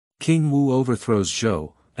King Wu overthrows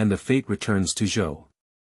Zhou, and the fate returns to Zhou.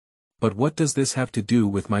 But what does this have to do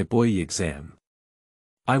with my Boyi exam?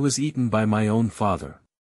 I was eaten by my own father.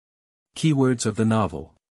 Keywords of the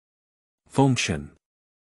novel. Fengshen.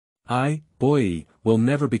 I, Boyi, will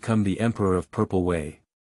never become the emperor of Purple Wei.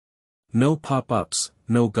 No pop-ups,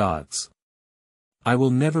 no gods. I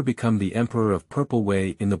will never become the emperor of Purple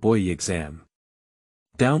Wei in the Boyi exam.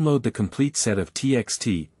 Download the complete set of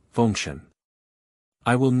TXT, Fengshen.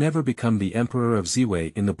 I will never become the emperor of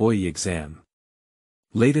Ziwei in the Boyi exam.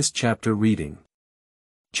 Latest chapter reading.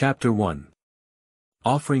 Chapter 1.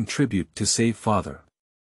 Offering tribute to save father.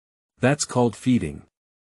 That's called feeding.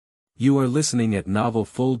 You are listening at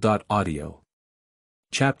novelfull.audio.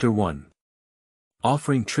 Chapter 1.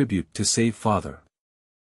 Offering tribute to save father.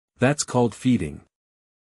 That's called feeding.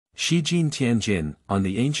 Shijin Tianjin, on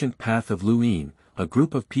the ancient path of Luyin, a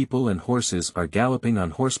group of people and horses are galloping on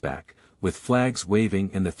horseback, with flags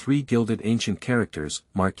waving and the three gilded ancient characters,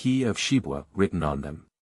 Marquis of Shibua, written on them.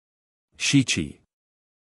 Shichi.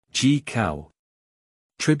 Ji Kao.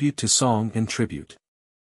 Tribute to song and tribute.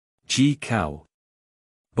 Ji Kao.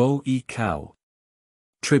 Boyi Kao.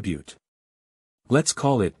 Tribute. Let's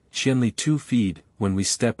call it, Xianli 2 feed, when we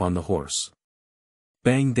step on the horse.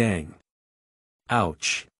 Bang dang.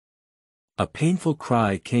 Ouch. A painful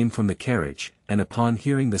cry came from the carriage, and upon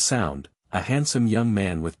hearing the sound, a handsome young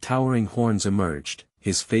man with towering horns emerged,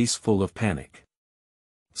 his face full of panic.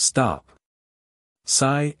 Stop.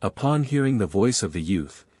 Sigh. Upon hearing the voice of the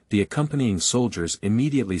youth, the accompanying soldiers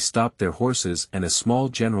immediately stopped their horses and a small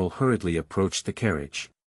general hurriedly approached the carriage.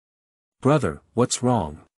 Brother, what's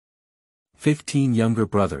wrong? 15 younger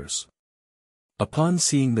brothers. Upon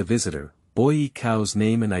seeing the visitor, Boyi Kao's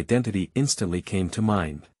name and identity instantly came to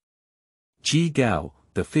mind. Ji Gao,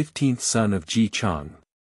 the 15th son of Jichang.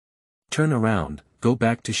 Turn around, go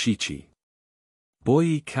back to Shichi.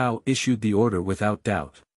 Boyi Kao issued the order without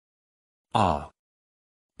doubt. Ah.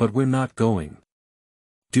 But we're not going.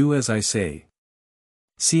 Do as I say.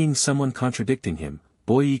 Seeing someone contradicting him,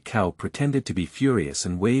 Boyi Kao pretended to be furious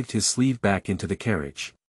and waved his sleeve back into the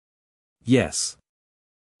carriage. Yes.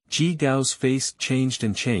 Ji Gao's face changed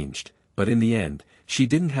and changed, but in the end, she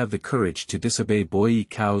didn't have the courage to disobey Boyi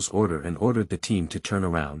Kao's order and ordered the team to turn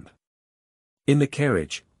around. In the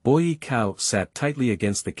carriage, Boyi Kao sat tightly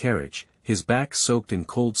against the carriage, his back soaked in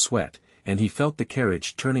cold sweat, and he felt the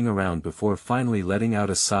carriage turning around before finally letting out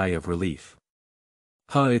a sigh of relief.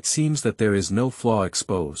 It seems that there is no flaw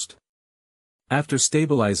exposed. After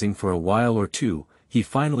stabilizing for a while or two, he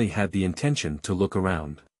finally had the intention to look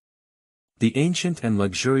around. The ancient and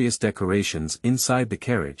luxurious decorations inside the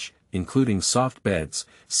carriage, including soft beds,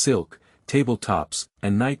 silk, tabletops,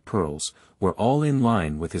 and night pearls, were all in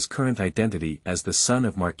line with his current identity as the son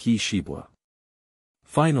of Marquis Shibua.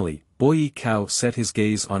 Finally, Boyi Kao set his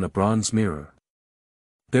gaze on a bronze mirror.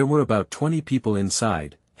 There were about 20 people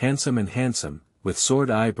inside, handsome, with sword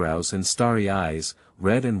eyebrows and starry eyes,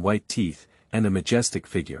 red and white teeth, and a majestic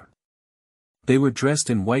figure. They were dressed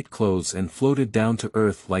in white clothes and floated down to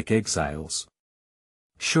earth like exiles.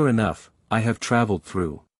 Sure enough, I have traveled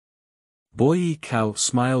through. Boyi Kao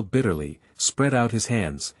smiled bitterly, spread out his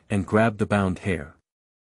hands, and grabbed the bound hair.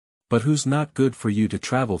 But who's not good for you to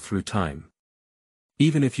travel through time?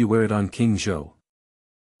 Even if you wear it on King Zhou.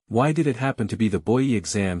 Why did it happen to be the Boyi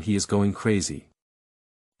exam? He is going crazy.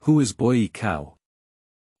 Who is Boyi Kao?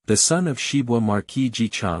 The son of Shibua Marquis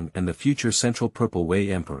Jichang and the future Central Purple Wei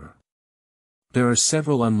Emperor. There are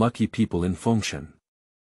several unlucky people in Fengshen.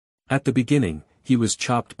 At the beginning, he was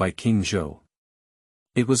chopped by King Zhou.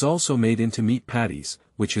 It was also made into meat patties,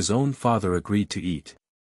 which his own father agreed to eat.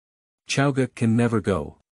 Chowga can never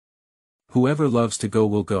go. Whoever loves to go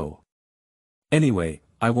will go. Anyway,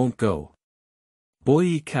 I won't go.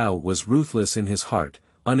 Boyi Kao was ruthless in his heart,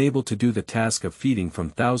 unable to do the task of feeding from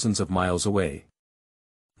thousands of miles away.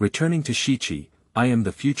 Returning to Shichi, I am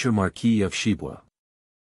the future Marquis of Shibua.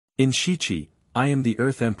 In Shichi, I am the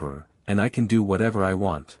Earth Emperor, and I can do whatever I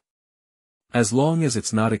want. As long as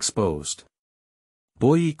it's not exposed.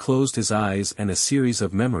 Boyi closed his eyes and a series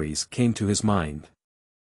of memories came to his mind.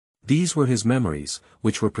 These were his memories,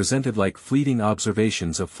 which were presented like fleeting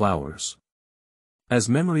observations of flowers. As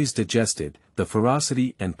memories digested, the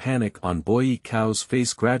ferocity and panic on Boyi Kao's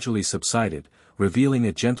face gradually subsided, revealing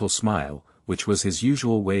a gentle smile, which was his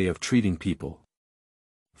usual way of treating people.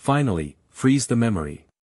 Finally, freeze the memory.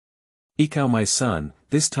 Ikao my son,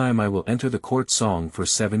 this time I will enter the court song for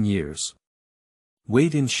 7 years.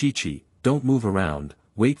 Wait in Shichi, don't move around,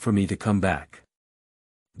 wait for me to come back.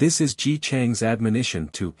 This is Jichang's admonition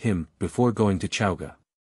to him before going to Chowga.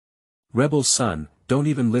 Rebel's son, don't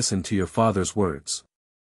even listen to your father's words.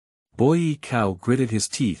 Boyi Cao gritted his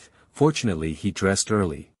teeth. Fortunately he dressed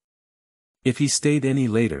early. If he stayed any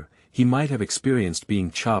later, he might have experienced being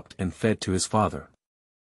chopped and fed to his father.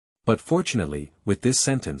 But fortunately, with this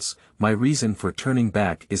sentence, my reason for turning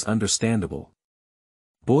back is understandable.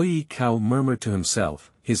 Boyi Cao murmured to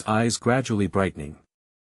himself, his eyes gradually brightening.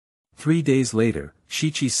 3 days later,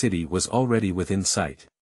 Shiqi City was already within sight.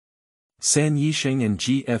 San Yisheng and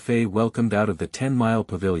GFA welcomed out of the 10-mile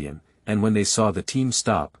pavilion, and when they saw the team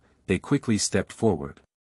stop, they quickly stepped forward.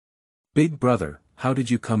 "Big brother, how did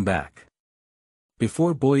you come back?"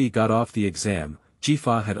 Before Boyi got off the exam,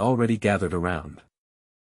 Jifa had already gathered around.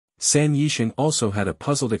 San Yisheng also had a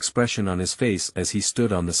puzzled expression on his face as he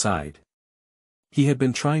stood on the side. He had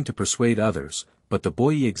been trying to persuade others, but the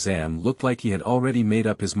Boyi exam looked like he had already made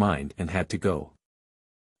up his mind and had to go.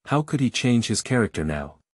 How could he change his character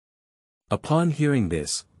now? Upon hearing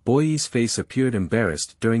this, Boyi's face appeared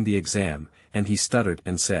embarrassed during the exam, and he stuttered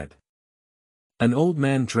and said, "An old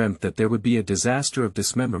man dreamt that there would be a disaster of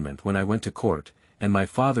dismemberment when I went to court, and my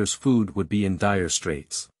father's food would be in dire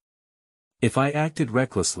straits. If I acted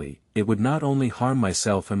recklessly, it would not only harm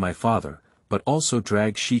myself and my father, but also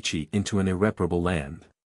drag Shiqi into an irreparable land.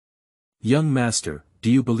 Young master,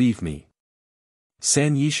 do you believe me?"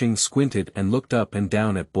 San Yisheng squinted and looked up and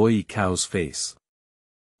down at Boyi Cao's face.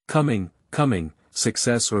 Coming,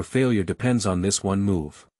 success or failure depends on this one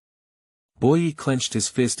move." Boyi clenched his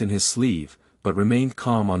fist in his sleeve, but remained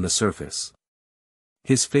calm on the surface.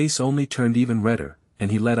 His face only turned even redder,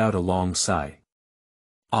 and he let out a long sigh.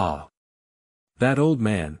 "Ah! That old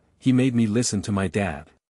man, he made me listen to my dad."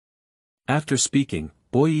 After speaking,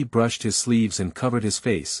 Boyi brushed his sleeves and covered his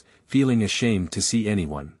face, feeling ashamed to see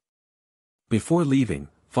anyone. "Before leaving,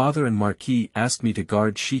 father and Marquis asked me to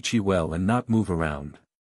guard Shiqi well and not move around.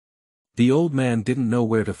 The old man didn't know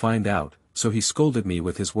where to find out, so he scolded me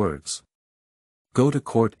with his words. 'Go to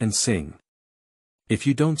court and sing. If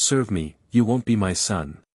you don't serve me, you won't be my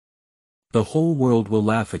son. The whole world will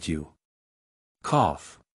laugh at you.'"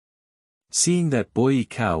 Cough. Seeing that Boyi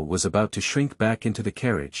Cao was about to shrink back into the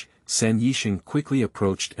carriage, San Yisheng quickly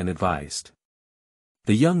approached and advised.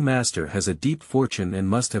 "The young master has a deep fortune and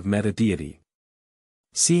must have met a deity.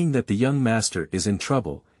 Seeing that the young master is in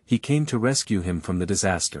trouble, he came to rescue him from the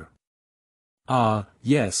disaster." "Ah,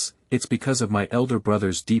 yes, it's because of my elder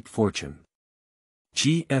brother's deep fortune."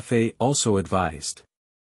 GFA also advised.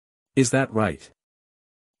 "Is that right?"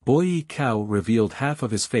 Boyi Cao revealed half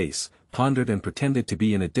of his face, pondered and pretended to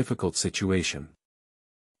be in a difficult situation.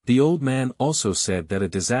 "The old man also said that a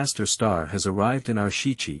disaster star has arrived in our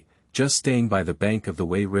Shiqi, just staying by the bank of the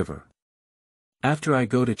Wei River. After I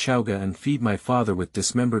go to Chaoga and feed my father with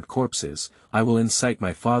dismembered corpses, I will incite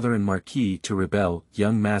my father and Marquis to rebel.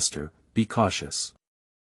 Young master, be cautious."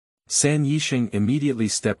 San Yisheng immediately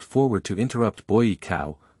stepped forward to interrupt Boyi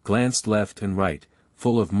Cao, glanced left and right,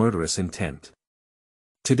 full of murderous intent.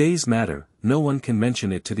 "Today's matter, no one can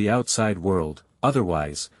mention it to the outside world,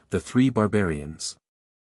 otherwise, the 3 barbarians.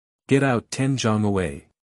 Get out 10 Zhong away.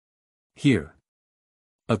 Here."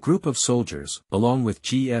 A group of soldiers, along with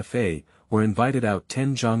GFA, were invited out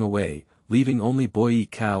 10 Zhong away, leaving only Boyi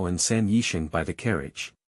Cao and San Yisheng by the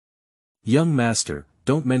carriage. "Young master,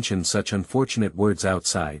 don't mention such unfortunate words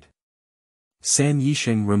outside," San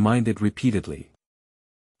Yisheng reminded repeatedly.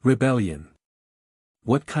 "Rebellion.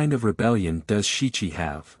 What kind of rebellion does Shiqi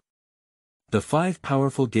have? The 5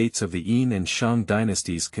 powerful gates of the Yin and Shang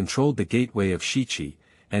dynasties controlled the gateway of Shiqi,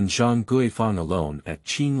 and Zhang Guifang alone at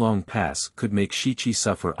Qinglong Pass could make Shiqi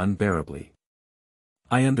suffer unbearably."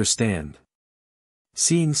 "I understand."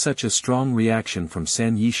 Seeing such a strong reaction from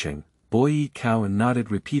San Yisheng, Boyi Cao nodded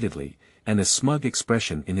repeatedly, and a smug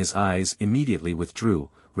expression in his eyes immediately withdrew,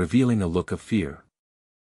 revealing a look of fear.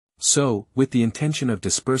 "So, with the intention of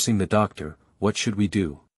dispersing the doctor, what should we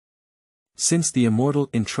do? Since the immortal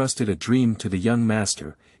entrusted a dream to the young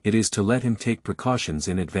master, it is to let him take precautions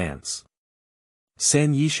in advance."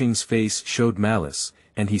 San Yisheng's face showed malice,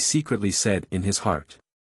 and he secretly said in his heart.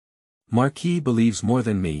 "Marquis believes more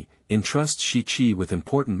than me, entrusts Shiqi with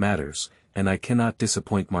important matters, and I cannot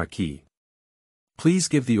disappoint Marquis. Please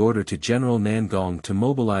give the order to General Nangong to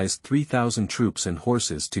mobilize 3,000 troops and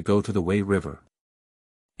horses to go to the Wei River.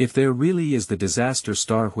 If there really is the disaster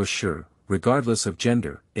star Huashe, regardless of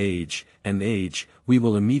gender, age, we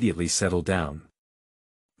will immediately settle down.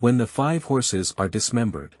 When the 5 horses are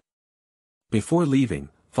dismembered." Before leaving,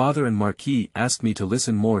 father and Marquis asked me to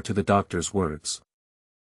listen more to the doctor's words.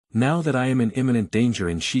 Now that I am in imminent danger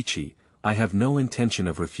in Shiqi, I have no intention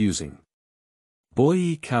of refusing.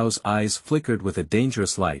 Boyi Cao's eyes flickered with a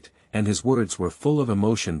dangerous light, and his words were full of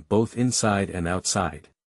emotion both inside and outside.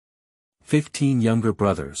 15 younger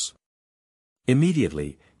brothers.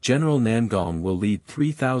 Immediately, General Nangong will lead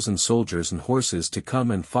 3,000 soldiers and horses to come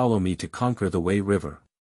and follow me to conquer the Wei River.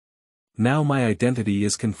 Now my identity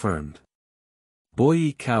is confirmed.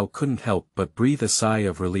 Boyi Cao couldn't help but breathe a sigh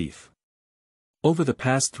of relief. Over the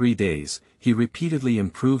past 3 days, he repeatedly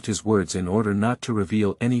improved his words in order not to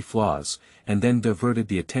reveal any flaws, and then diverted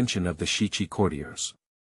the attention of the Shiqi courtiers.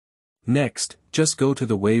 Next, just go to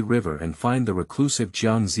the Wei River and find the reclusive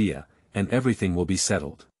Jiang Ziya, and everything will be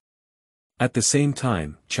settled. At the same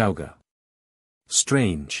time, Chaoga.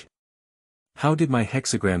 Strange. How did my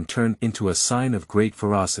hexagram turn into a sign of great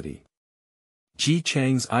ferocity?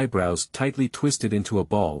 Jichang's eyebrows tightly twisted into a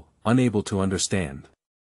ball, unable to understand.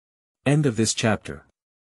 End of this chapter.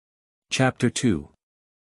 Chapter 2.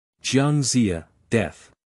 Jiang Ziya, Death.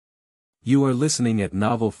 You are listening at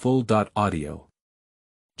novelfull.audio.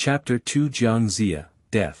 Chapter 2 Jiang Ziya,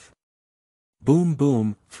 Death. Boom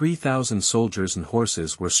boom, 3,000 soldiers and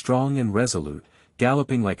horses were strong and resolute,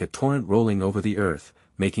 galloping like a torrent rolling over the earth,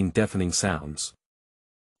 making deafening sounds.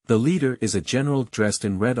 The leader is a general dressed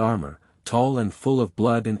in red armor, tall and full of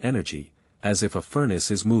blood and energy, as if a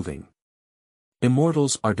furnace is moving.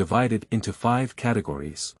 Immortals are divided into 5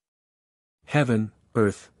 categories: heaven,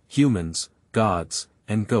 earth, humans, gods,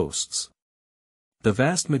 and ghosts. The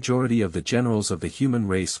vast majority of the generals of the human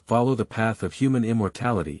race follow the path of human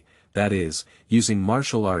immortality, that is, using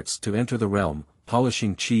martial arts to enter the realm,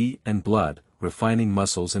 polishing qi and blood, refining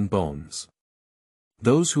muscles and bones.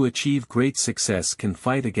 Those who achieve great success can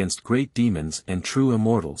fight against great demons and true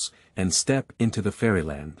immortals, and step into the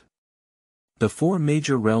fairyland. The 4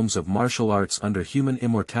 major realms of martial arts under human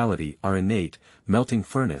immortality are innate, melting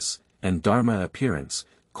furnace, and dharma appearance,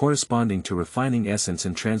 corresponding to refining essence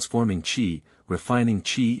and transforming qi, refining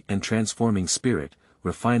qi and transforming spirit,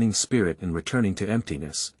 refining spirit and returning to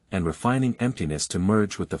emptiness, and refining emptiness to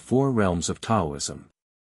merge with the 4 realms of Taoism.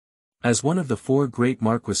 As one of the 4 great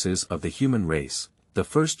marquises of the human race, the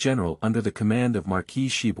first general under the command of Marquis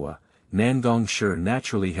Shibua, Nangong Shi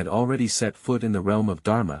naturally had already set foot in the realm of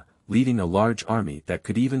Dharma, leading a large army that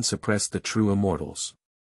could even suppress the true immortals.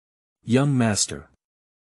 Young Master.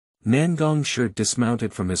 Nangong Shi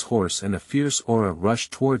dismounted from his horse and a fierce aura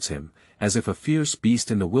rushed towards him, as if a fierce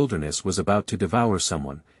beast in the wilderness was about to devour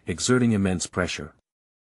someone, exerting immense pressure.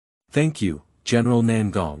 Thank you, General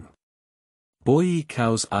Nangong. Boyi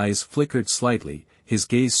Cao's eyes flickered slightly, his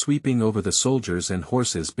gaze sweeping over the soldiers and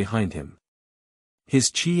horses behind him. His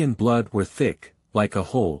qi and blood were thick, like a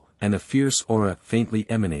hole, and a fierce aura faintly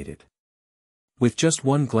emanated. With just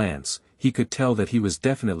one glance, he could tell that he was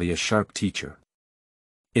definitely a sharp teacher.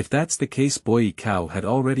 If that's the case, Boyi Cao had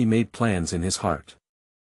already made plans in his heart.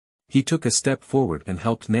 He took a step forward and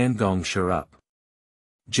helped Nangong Shi up.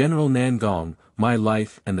 General Nangong, my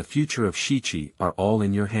life and the future of Shiqi are all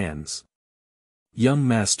in your hands. Young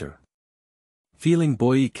Master. Feeling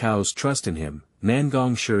Boyi Cao's trust in him,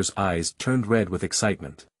 Nangong Shi's eyes turned red with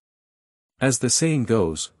excitement. As the saying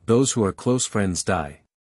goes, those who are close friends die.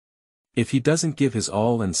 If he doesn't give his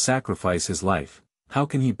all and sacrifice his life, how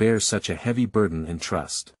can he bear such a heavy burden and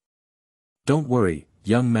trust? Don't worry,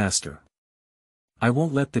 young master. I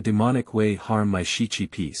won't let the demonic way harm my Shiqi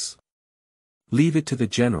peace. Leave it to the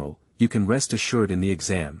general, you can rest assured in the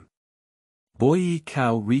exam. Boyi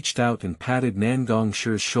Cao reached out and patted Nangong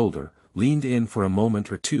Shi's shoulder, leaned in for a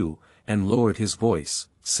moment or two, and lowered his voice,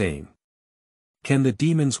 saying, "Can the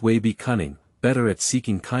demon's way be cunning, better at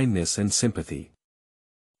seeking kindness and sympathy?"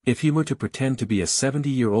 If he were to pretend to be a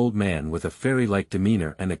 70-year-old man with a fairy-like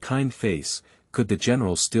demeanor and a kind face, could the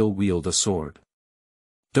general still wield a sword?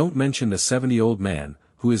 Don't mention the 70-old man,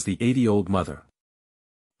 who is the 80-old mother.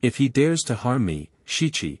 If he dares to harm me,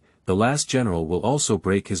 Shiqi, the last general will also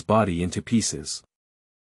break his body into pieces.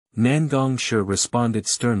 Nangong Shi responded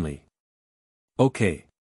sternly. Okay.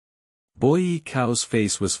 Boyi Cao's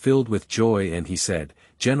face was filled with joy and he said,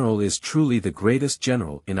 General is truly the greatest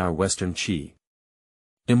general in our Western Qi.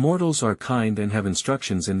 Immortals are kind and have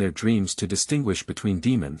instructions in their dreams to distinguish between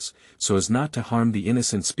demons, so as not to harm the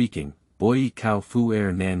innocent speaking, Boyi Cao Fu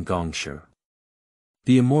Nangong Shi.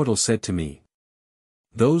 The immortal said to me,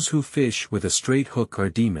 "Those who fish with a straight hook are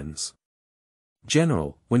demons.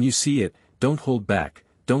 General, when you see it, don't hold back,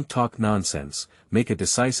 don't talk nonsense, make a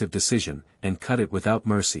decisive decision, and cut it without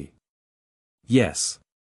mercy." Yes.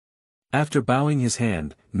 After bowing his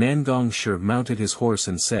hand, Nangong Shi mounted his horse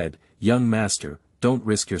and said, "Young master, don't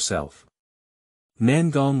risk yourself.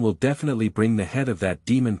 Nangong will definitely bring the head of that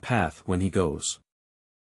demon path when he goes."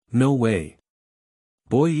 No way.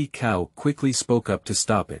 Boyi Cao quickly spoke up to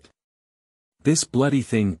stop it. This bloody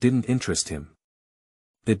thing didn't interest him.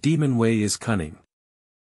 The demon way is cunning.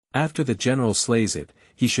 After the general slays it,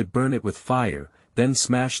 he should burn it with fire, then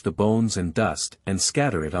smash the bones and dust and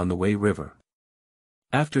scatter it on the Wei River.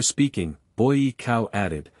 After speaking, Boyi Cao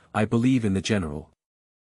added, I believe in the general.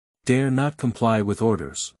 Dare not comply with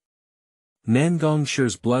orders. Nangong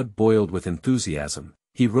Shi's blood boiled with enthusiasm.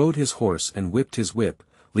 He rode his horse and whipped his whip,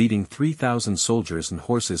 leading 3,000 soldiers and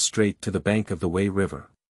horses straight to the bank of the Wei River.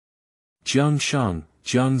 Jiang Shang,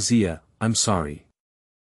 Jiang Ziya, I'm sorry.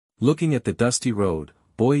 Looking at the dusty road,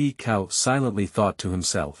 Boyi Cao silently thought to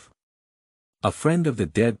himself. A friend of the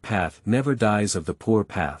dead path never dies of the poor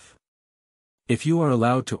path. If you are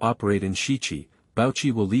allowed to operate in Shiqi,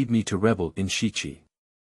 Baoqi will lead me to rebel in Shiqi.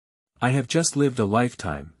 I have just lived a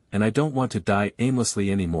lifetime, and I don't want to die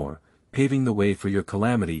aimlessly anymore, paving the way for your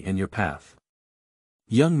calamity and your path.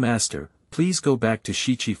 Young master, please go back to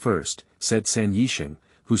Shiqi first, said San Yisheng,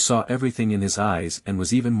 who saw everything in his eyes and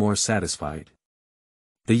was even more satisfied.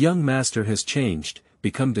 The young master has changed,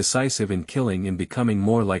 become decisive in killing and becoming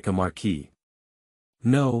more like a marquis.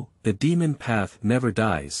 No, the demon path never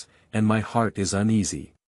dies, and my heart is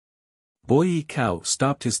uneasy. Boyi Cao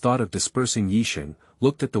stopped his thought of dispersing Yisheng,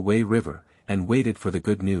 looked at the Wei River, and waited for the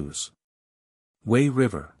good news. Wei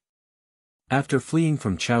River. After fleeing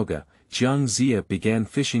from Chaoga, Jiang Ziya began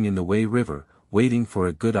fishing in the Wei River, waiting for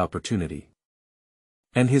a good opportunity.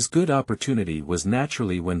 And his good opportunity was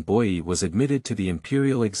naturally when Boyi was admitted to the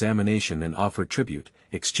imperial examination and offered tribute,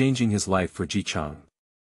 exchanging his life for Jichang.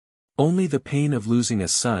 Only the pain of losing a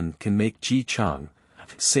son can make Jichang,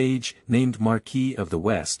 sage, named Marquis of the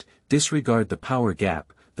West, disregard the power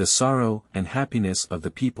gap, the sorrow and happiness of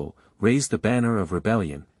the people, raise the banner of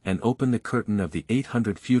rebellion, and open the curtain of the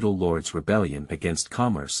 800 feudal lords' rebellion against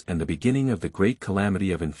commerce and the beginning of the great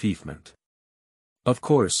calamity of enfeoffment. Of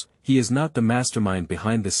course, he is not the mastermind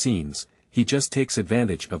behind the scenes, he just takes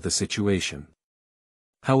advantage of the situation.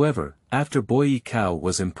 However, after Boyi Cao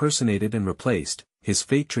was impersonated and replaced, his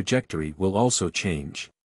fate trajectory will also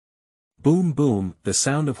change. Boom boom, the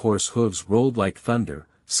sound of horse hooves rolled like thunder,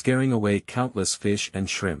 scaring away countless fish and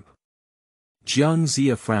shrimp. Jiang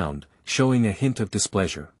Ziya frowned, showing a hint of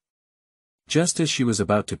displeasure. Just as she was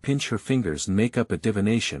about to pinch her fingers and make up a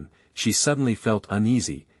divination, she suddenly felt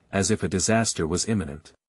uneasy, as if a disaster was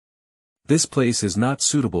imminent. This place is not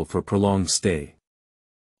suitable for prolonged stay.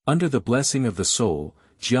 Under the blessing of the soul,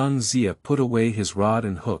 Jiang Ziya put away his rod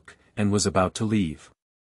and hook, and was about to leave.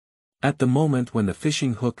 At the moment when the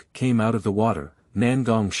fishing hook came out of the water,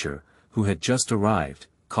 Nangong Shi, who had just arrived,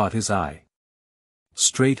 caught his eye.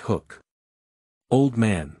 Straight hook. Old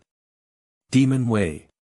man. Demon Wei.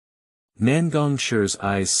 Nangong Shi's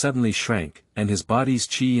eyes suddenly shrank, and his body's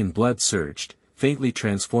qi and blood surged, faintly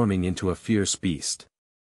transforming into a fierce beast.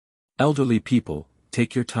 Elderly people,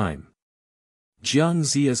 take your time. Jiang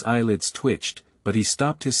Ziya's eyelids twitched, but he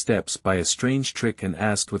stopped his steps by a strange trick and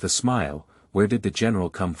asked with a smile, where did the general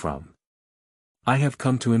come from? I have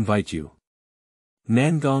come to invite you.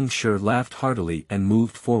 Nangong Shi laughed heartily and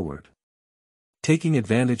moved forward. Taking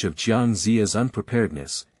advantage of Jiang Ziya's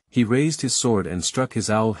unpreparedness, he raised his sword and struck his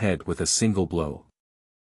owl head with a single blow.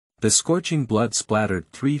 The scorching blood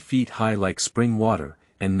splattered 3 feet high like spring water,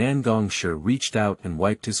 and Nangong Shi reached out and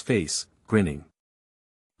wiped his face, grinning.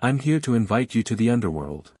 I'm here to invite you to the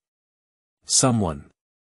underworld. Someone.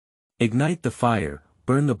 Ignite the fire,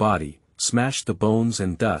 burn the body, smash the bones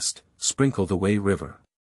and dust, sprinkle the Wei River.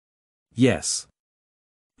 Yes.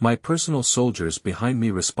 My personal soldiers behind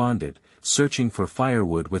me responded, searching for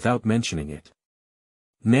firewood without mentioning it.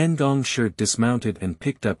 Nangong Shi dismounted and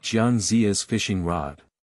picked up Jiang Ziya's fishing rod.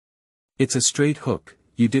 It's a straight hook,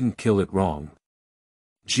 you didn't kill it wrong.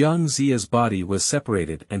 Jiang Ziya's body was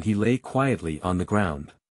separated and he lay quietly on the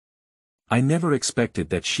ground. I never expected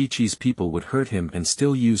that Shiqi's people would hurt him and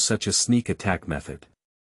still use such a sneak attack method.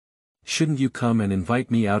 Shouldn't you come and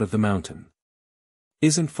invite me out of the mountain?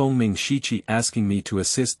 Isn't Fengming Shiqi asking me to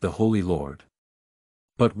assist the Holy Lord?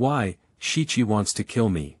 But why, Shiqi wants to kill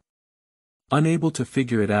me? Unable to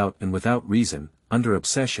figure it out and without reason, under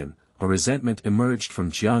obsession, a resentment emerged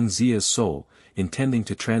from Jiang Ziya's soul, intending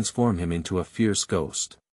to transform him into a fierce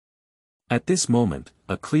ghost. At this moment,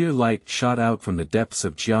 a clear light shot out from the depths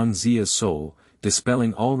of Jiang Ziya's soul,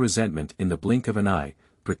 dispelling all resentment in the blink of an eye,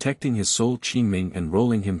 protecting his soul Qingming and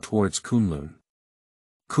rolling him towards Kunlun.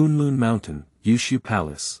 Kunlun Mountain, Yushu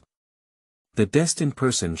Palace. The destined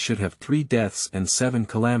person should have 3 deaths and 7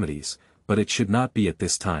 calamities, but it should not be at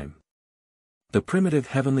this time. The primitive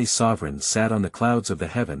heavenly sovereign sat on the clouds of the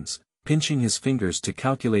heavens, pinching his fingers to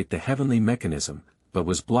calculate the heavenly mechanism, but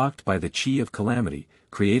was blocked by the qi of calamity,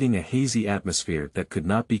 creating a hazy atmosphere that could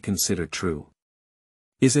not be considered true.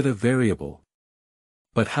 Is it a variable?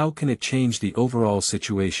 But how can it change the overall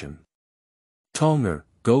situation? Tong'er,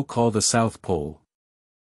 go call the South Pole.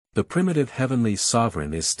 The primitive heavenly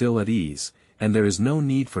sovereign is still at ease, and there is no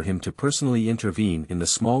need for him to personally intervene in the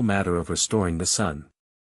small matter of restoring the sun.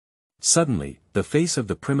 Suddenly, the face of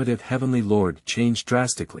the primitive heavenly lord changed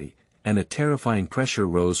drastically, and a terrifying pressure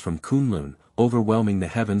rose from Kunlun, overwhelming the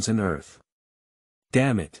heavens and earth.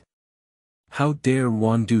 Damn it! How dare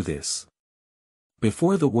one do this?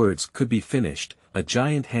 Before the words could be finished, a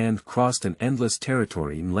giant hand crossed an endless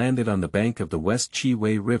territory and landed on the bank of the West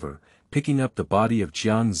Chi-Wei River, picking up the body of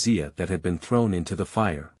Jiang Ziya that had been thrown into the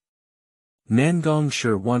fire. Nangong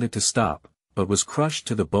sure wanted to stop, but was crushed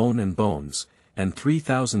to the bone and bones, and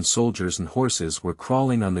 3,000 soldiers and horses were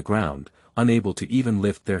crawling on the ground, unable to even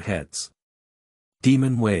lift their heads.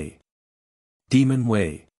 Demon Wei! Demon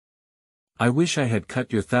Wei! I wish I had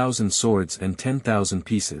cut your 1,000 swords and 10,000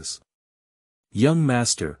 pieces. Young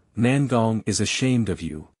master, Nangong is ashamed of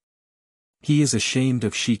you. He is ashamed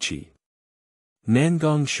of Shichi.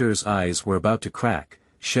 Nangong Shi's eyes were about to crack,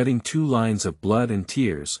 shedding 2 lines of blood and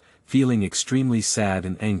tears, feeling extremely sad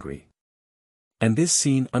and angry. And this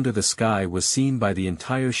scene under the sky was seen by the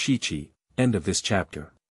entire Shichi. End of this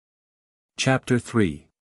chapter. Chapter 3.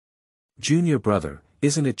 Junior brother,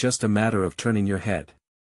 isn't it just a matter of turning your head?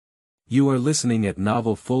 You are listening at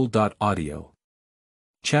novelfull.audio.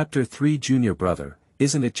 Chapter 3. Junior brother,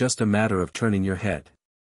 isn't it just a matter of turning your head?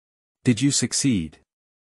 Did you succeed?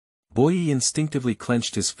 Boyi instinctively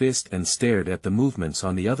clenched his fist and stared at the movements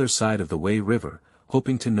on the other side of the Wei River,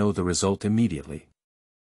 hoping to know the result immediately.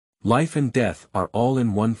 Life and death are all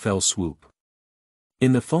in one fell swoop.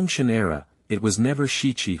 In the Fengshen era, it was never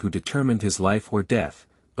Shichi who determined his life or death,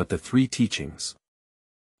 but the 3 teachings.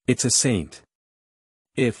 It's a saint.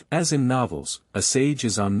 If, as in novels, a sage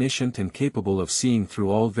is omniscient and capable of seeing through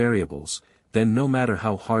all variables, then no matter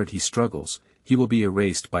how hard he struggles, he will be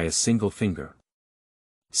erased by a single finger.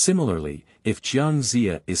 Similarly, if Jiang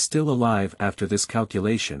Ziya is still alive after this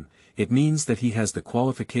calculation, it means that he has the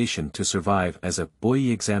qualification to survive as a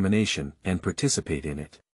Boyi examination and participate in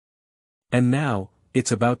it. And now,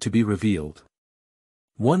 it's about to be revealed.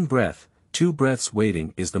 1 breath, 2 breaths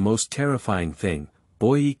waiting is the most terrifying thing.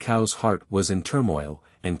 Boyi Cao's heart was in turmoil,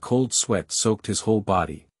 and cold sweat soaked his whole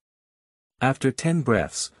body. After 10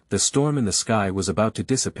 breaths, the storm in the sky was about to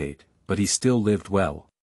dissipate, but he still lived well.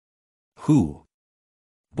 Who?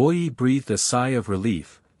 Boyi breathed a sigh of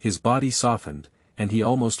relief, his body softened, and he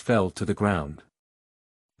almost fell to the ground.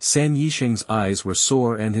 San Yisheng's eyes were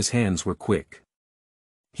sore and his hands were quick.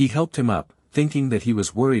 He helped him up, thinking that he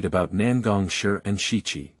was worried about Nangong Shi and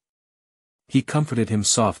Shichi. He comforted him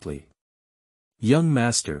softly. Young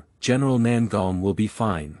master, General Nangong will be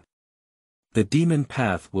fine. The demon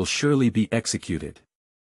path will surely be executed.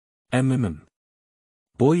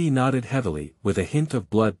 Boyi nodded heavily, with a hint of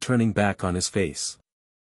blood turning back on his face.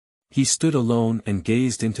 He stood alone and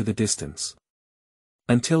gazed into the distance.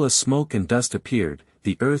 Until a smoke and dust appeared,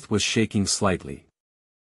 the earth was shaking slightly.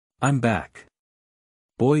 I'm back.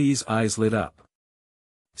 Boyi's eyes lit up.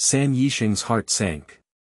 San Yisheng's heart sank.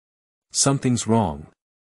 Something's wrong.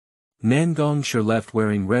 Nangong Shi left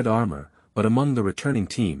wearing red armor, but among the returning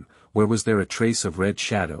team, where was there a trace of red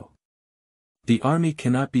shadow? The army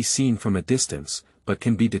cannot be seen from a distance, but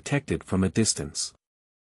can be detected from a distance.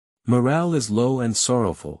 Morale is low and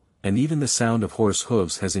sorrowful, and even the sound of horse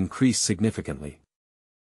hooves has increased significantly.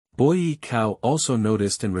 Boyi Cao also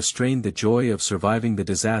noticed and restrained the joy of surviving the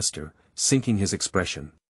disaster, sinking his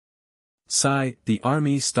expression. Sigh, the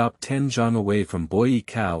army stopped 10 zhang away from Boyi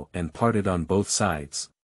Cao and parted on both sides.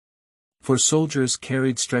 4 soldiers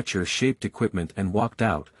carried stretcher-shaped equipment and walked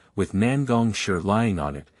out, with Nangong Shi lying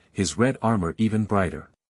on it, his red armor even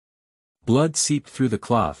brighter. Blood seeped through the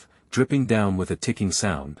cloth, dripping down with a ticking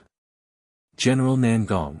sound. General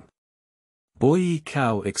Nangong. Boyi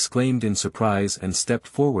Cao exclaimed in surprise and stepped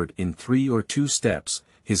forward in 3 or 2 steps,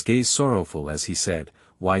 his gaze sorrowful as he said,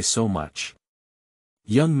 "Why so much?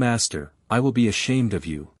 Young master, I will be ashamed of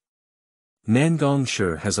you." Nangong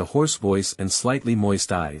Shi has a hoarse voice and slightly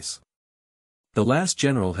moist eyes. The last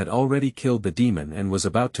general had already killed the demon and was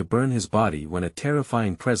about to burn his body when a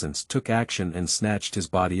terrifying presence took action and snatched his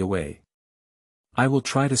body away. I will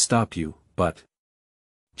try to stop you, but...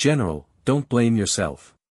 General, don't blame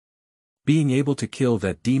yourself. Being able to kill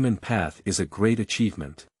that demon path is a great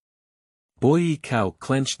achievement. Boyi Cao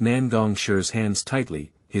clenched Nangong Shi's hands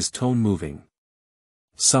tightly, his tone moving.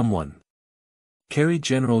 Someone. Carry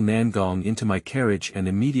General Nangong into my carriage and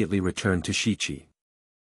immediately return to Shichi.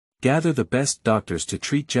 Gather the best doctors to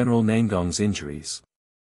treat General Nangong's injuries.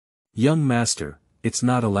 Young master, it's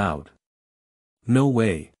not allowed. No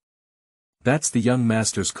way. That's the young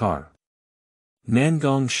master's car.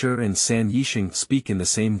 Nangong Shi and San Yisheng speak in the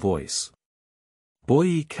same voice.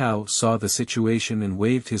 Boyi Cao saw the situation and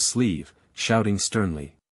waved his sleeve, shouting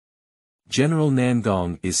sternly. General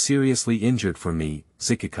Nangong is seriously injured for me,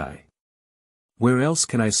 Zikai. Where else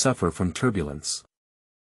can I suffer from turbulence?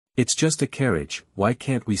 It's just a carriage, why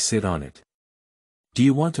can't we sit on it? Do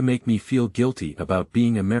you want to make me feel guilty about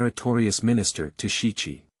being a meritorious minister to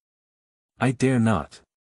Shichi? I dare not.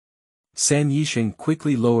 San Yisheng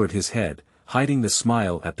quickly lowered his head, hiding the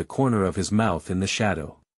smile at the corner of his mouth in the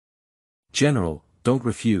shadow. General, don't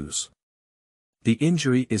refuse. The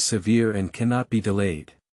injury is severe and cannot be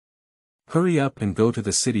delayed. Hurry up and go to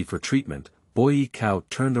the city for treatment. Boyi Cao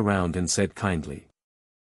turned around and said kindly.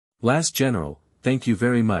 Last general, thank you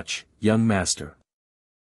very much, young master.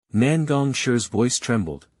 Nangong Shi's voice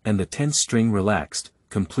trembled, and the tense string relaxed,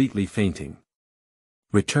 completely fainting.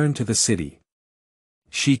 Return to the city.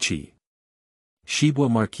 Shichi.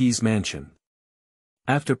 Shibwa Marquis' mansion.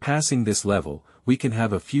 After passing this level, we can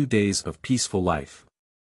have a few days of peaceful life.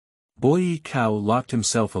 Boyi Cao locked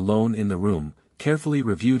himself alone in the room, carefully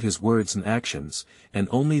reviewed his words and actions, and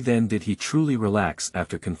only then did he truly relax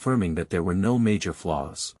after confirming that there were no major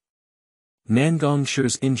flaws. Nangong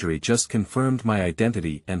Shi's injury just confirmed my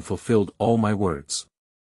identity and fulfilled all my words.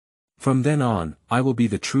 From then on, I will be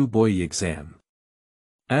the true Boyi exam.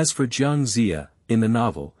 As for Jiang Ziya, in the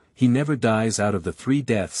novel, he never dies out of the 3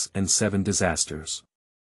 deaths and 7 disasters.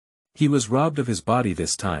 He was robbed of his body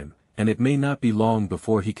this time, and it may not be long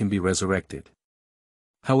before he can be resurrected.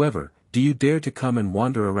 However, do you dare to come and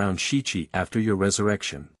wander around Shichi after your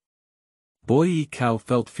resurrection? Boyi Cao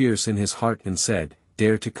felt fierce in his heart and said,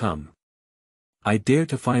 dare to come. I dare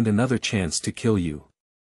to find another chance to kill you.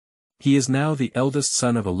 He is now the eldest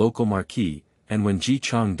son of a local marquis, and when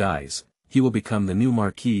Jichang dies, he will become the new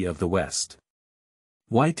marquis of the West.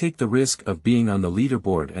 Why take the risk of being on the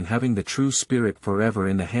leaderboard and having the true spirit forever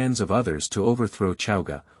in the hands of others to overthrow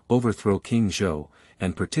Chaoga, overthrow King Zhou,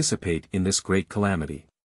 and participate in this great calamity?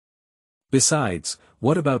 Besides,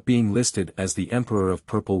 what about being listed as the Emperor of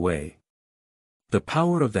Purple Wei? The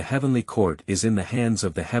power of the heavenly court is in the hands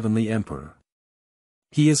of the heavenly emperor.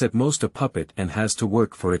 He is at most a puppet and has to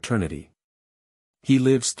work for eternity. He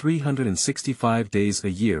lives 365 days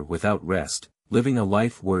a year without rest, living a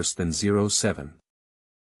life worse than 07.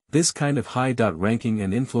 This kind of high-ranking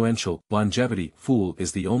and influential longevity fool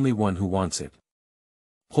is the only one who wants it.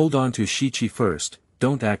 Hold on to Shichi first,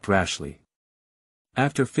 don't act rashly.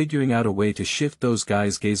 After figuring out a way to shift those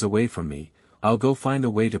guys' gaze away from me, I'll go find a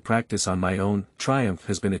way to practice on my own. Triumph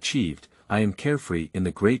has been achieved, I am carefree in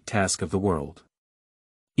the great task of the world.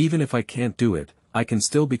 Even if I can't do it, I can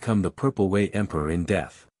still become the Purple Wei Emperor in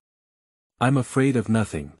death. I'm afraid of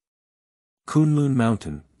nothing. Kunlun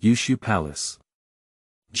Mountain, Yushu Palace.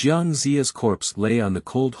 Jiang Ziya's corpse lay on the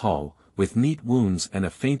cold hall, with neat wounds and a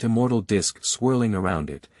faint immortal disc swirling around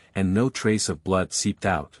it, and no trace of blood seeped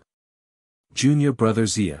out. Junior brother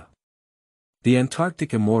Ziya. The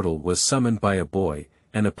Antarctic immortal was summoned by a boy,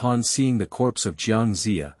 and upon seeing the corpse of Jiang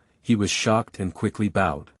Ziya, he was shocked and quickly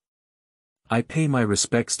bowed. I pay my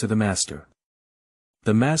respects to the master.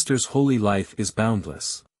 The master's holy life is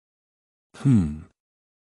boundless.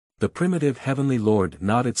 The primitive heavenly lord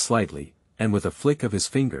nodded slightly, and with a flick of his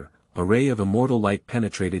finger, a ray of immortal light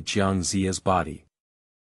penetrated Jiang Ziya's body.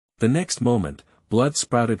 The next moment, blood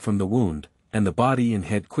sprouted from the wound, and the body and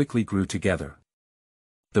head quickly grew together.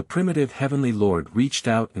 The primitive heavenly lord reached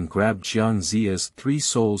out and grabbed Jiang Ziya's 3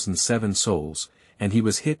 souls and 7 souls, and he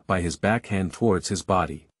was hit by his backhand towards his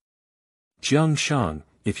body. Jiang Shang,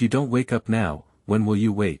 if you don't wake up now, when will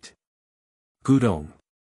you wait? Gudong.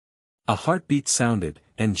 A heartbeat sounded,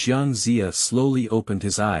 and Jiang Ziya slowly opened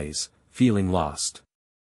his eyes, feeling lost.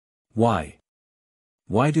 Why?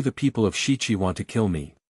 Why do the people of Shichi want to kill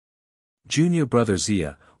me? Junior brother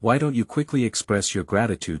Ziya, why don't you quickly express your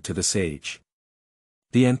gratitude to the sage?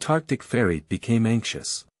 The Antarctic fairy became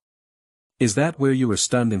anxious. Is that where you were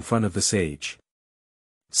stunned in front of the sage?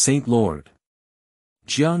 Saint Lord.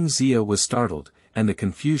 Jiang Ziya was startled, and the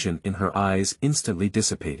confusion in her eyes instantly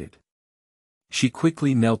dissipated. She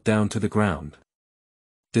quickly knelt down to the ground.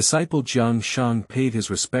 Disciple Jiang Shang paid his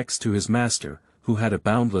respects to his master, who had a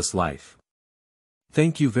boundless life.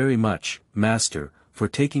 Thank you very much, master, for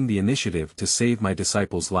taking the initiative to save my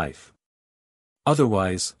disciple's life.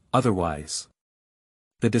 Otherwise.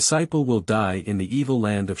 The disciple will die in the evil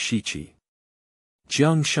land of Shichi.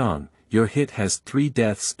 Jiang Shang, your hit has 3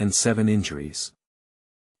 deaths and 7 injuries.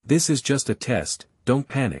 This is just a test, don't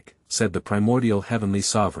panic, said the primordial heavenly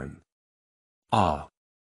sovereign. Ah!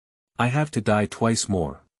 I have to die twice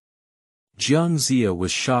more. Jiang Ziya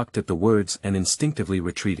was shocked at the words and instinctively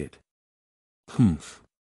retreated.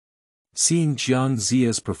 Seeing Jiang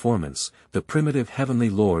Ziya's performance, the primitive heavenly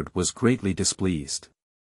lord was greatly displeased.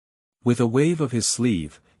 With a wave of his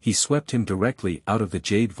sleeve, he swept him directly out of the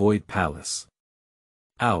Jade Void Palace.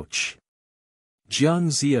 Ouch! Jiang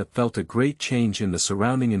Ziya felt a great change in the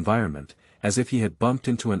surrounding environment, as if he had bumped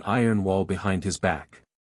into an iron wall behind his back.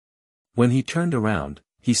 When he turned around,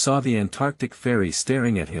 he saw the Antarctic fairy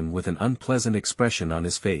staring at him with an unpleasant expression on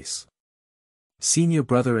his face. "Senior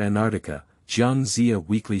brother Antarctica," Jiang Ziya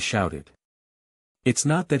weakly shouted. "It's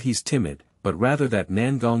not that he's timid, but rather that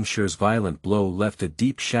Nangongshir's violent blow left a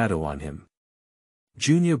deep shadow on him.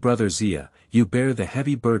 Junior brother Ziya, you bear the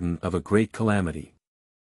heavy burden of a great calamity.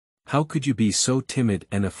 How could you be so timid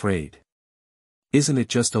and afraid? Isn't it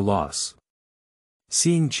just a loss?"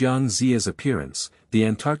 Seeing Jiang Ziya's appearance, the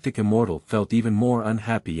Antarctic immortal felt even more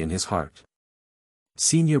unhappy in his heart.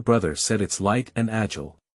 "Senior brother said it's light and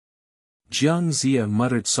agile." Jiang Ziya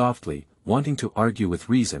muttered softly, wanting to argue with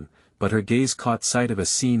reason, but her gaze caught sight of a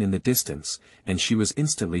scene in the distance, and she was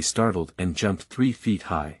instantly startled and jumped 3 feet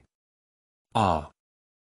high. Ah!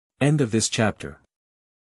 End of this chapter.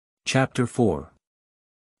 Chapter 4.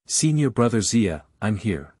 Senior brother Ziya, I'm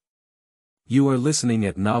here. You are listening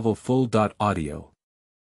at novelfull.audio.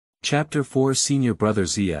 Chapter 4. Senior brother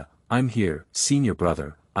Ziya, I'm here. Senior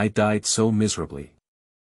brother, I died so miserably.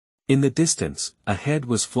 In the distance, a head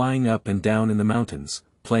was flying up and down in the mountains,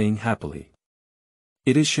 playing happily.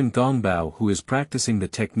 It is Shengongbao who is practicing the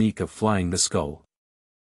technique of flying the skull.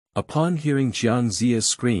 Upon hearing Jiang Ziya's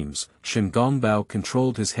screams, Shengongbao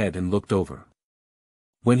controlled his head and looked over.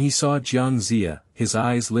 When he saw Jiang Ziya, his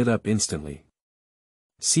eyes lit up instantly.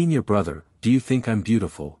 "Senior brother, do you think I'm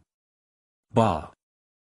beautiful?" "Bah!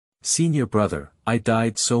 Senior brother, I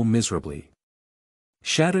died so miserably."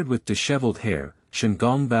 Shattered with disheveled hair,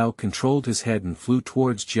 Shengongbao controlled his head and flew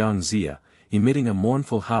towards Jiang Ziya, emitting a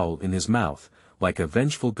mournful howl in his mouth, like a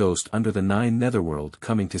vengeful ghost under the 9 netherworld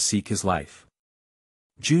coming to seek his life.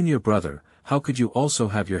 "Junior brother, how could you also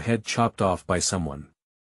have your head chopped off by someone?"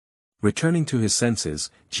 Returning to his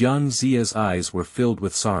senses, Jiang Ziya's eyes were filled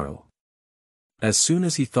with sorrow. As soon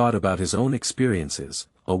as he thought about his own experiences,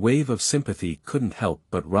 a wave of sympathy couldn't help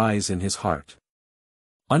but rise in his heart.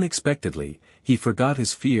 Unexpectedly, he forgot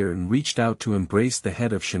his fear and reached out to embrace the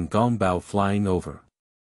head of Shengongbao flying over.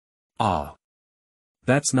 "Ah!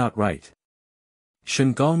 That's not right."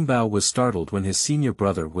 Shengongbao was startled when his senior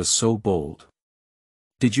brother was so bold.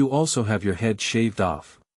 "Did you also have your head shaved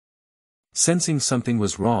off?" Sensing something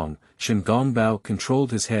was wrong, Shengongbao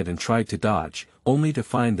controlled his head and tried to dodge, only to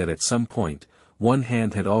find that at some point, one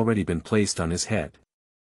hand had already been placed on his head.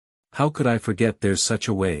 "How could I forget there's such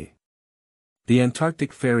a way?" The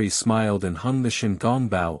Antarctic fairy smiled and hung the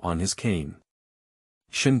Shengongbao on his cane.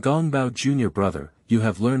 "Shengongbao junior brother, you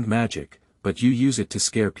have learned magic, but you use it to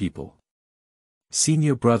scare people."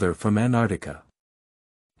 "Senior brother from Antarctica."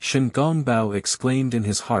 Shengongbao exclaimed in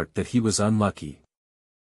his heart that he was unlucky.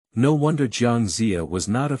 No wonder Jiang Ziya was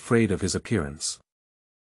not afraid of his appearance.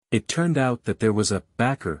 It turned out that there was a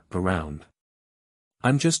backer around.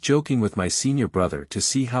 "I'm just joking with my senior brother to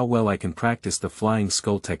see how well I can practice the flying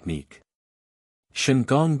skull technique."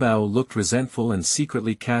 Shengongbao looked resentful and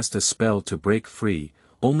secretly cast a spell to break free,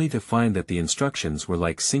 only to find that the instructions were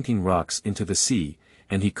like sinking rocks into the sea,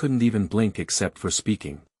 and he couldn't even blink except for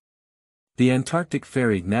speaking. The Antarctic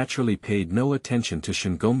fairy naturally paid no attention to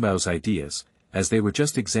Shengongbao's ideas, as they were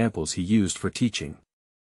just examples he used for teaching.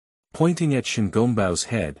 Pointing at Shengongbao's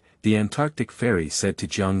head, the Antarctic fairy said to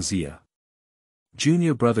Jiang Ziya.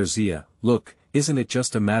 "Junior brother Ziya, look, isn't it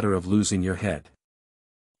just a matter of losing your head?"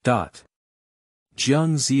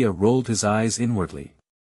 Jiang Ziya rolled his eyes inwardly.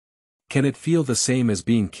 Can it feel the same as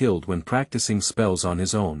being killed when practicing spells on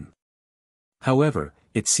his own? However,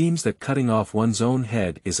 it seems that cutting off one's own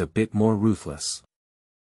head is a bit more ruthless.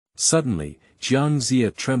 Suddenly, Jiang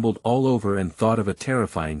Ziya trembled all over and thought of a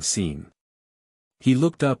terrifying scene. He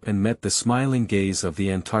looked up and met the smiling gaze of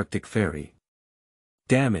the Antarctic fairy.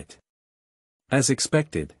 "Damn it!" As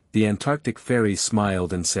expected, the Antarctic fairy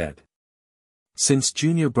smiled and said. "Since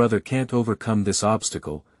junior brother can't overcome this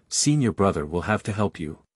obstacle, senior brother will have to help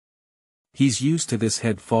you. He's used to this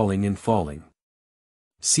head falling and falling."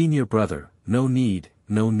 "Senior brother, no need,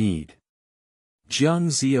 no need." Jiang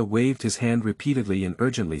Ziya waved his hand repeatedly and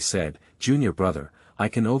urgently said, "Junior brother, I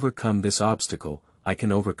can overcome this obstacle, I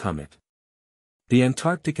can overcome it." The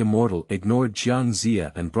Antarctic immortal ignored Jiang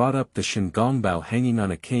Ziya and brought up the Shengongbao hanging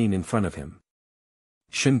on a cane in front of him.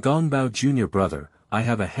 "Shengongbao junior brother, I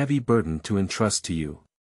have a heavy burden to entrust to you."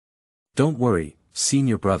 "Don't worry,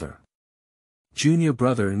 senior brother. Junior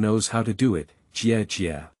brother knows how to do it,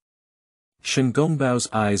 Jia." Shengongbao's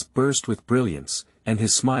eyes burst with brilliance, and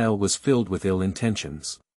his smile was filled with ill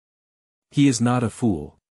intentions. He is not a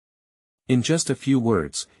fool. In just a few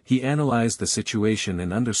words, he analyzed the situation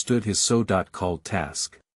and understood his so-called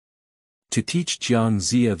task. To teach Jiang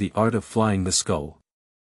Ziya the art of flying the skull.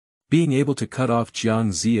 Being able to cut off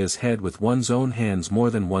Jiang Ziya's head with one's own hands more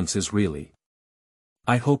than once is really.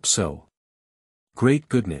 I hope so. Great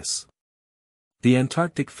goodness. The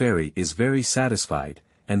Antarctic fairy is very satisfied,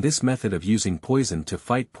 and this method of using poison to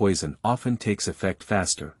fight poison often takes effect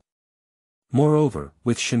faster. Moreover,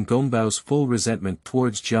 with Shen Gongbao's full resentment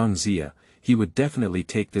towards Jiang Ziya, he would definitely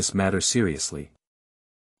take this matter seriously.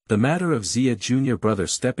 The matter of Ziya junior brother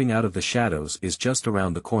stepping out of the shadows is just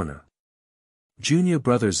around the corner. Junior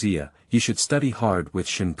brother Ziya, you should study hard with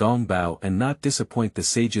Shen Gongbao and not disappoint the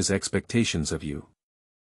sage's expectations of you.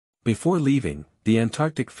 Before leaving, the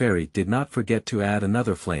Antarctic fairy did not forget to add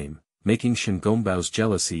another flame, making Shen Gongbao's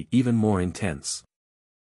jealousy even more intense.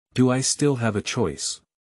 Do I still have a choice?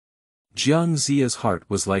 Jiang Ziya's heart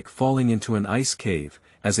was like falling into an ice cave,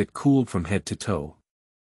 as it cooled from head to toe.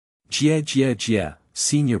 Jia,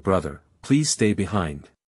 senior brother, please stay behind.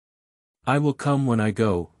 I will come when I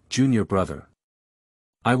go, junior brother.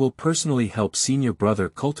 I will personally help senior brother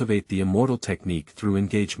cultivate the immortal technique through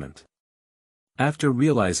engagement. After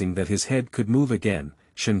realizing that his head could move again,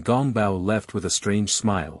 Shen Gongbao left with a strange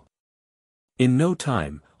smile. In no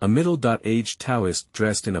time, a middle-aged Taoist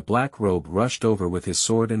dressed in a black robe rushed over with his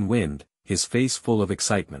sword and wind, his face full of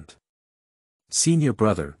excitement. Senior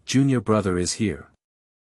brother, junior brother is here.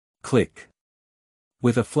 Click.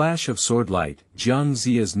 With a flash of sword light, Jiang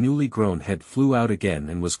Ziya's newly grown head flew out again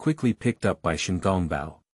and was quickly picked up by Shen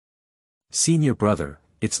Gongbao. Senior brother,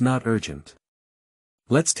 it's not urgent.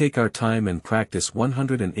 Let's take our time and practice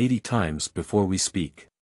 180 times before we speak.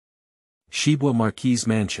 Shibwa Marquis'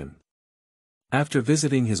 mansion. After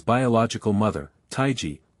visiting his biological mother,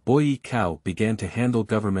 Taiji, Boyi began to handle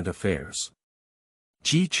government affairs.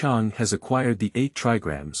 Jichang has acquired the 8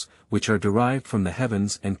 trigrams, which are derived from the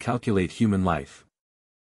heavens and calculate human life.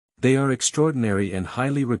 They are extraordinary and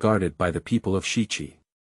highly regarded by the people of Shichi.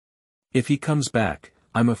 If he comes back,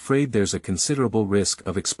 I'm afraid there's a considerable risk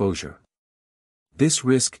of exposure. This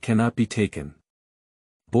risk cannot be taken.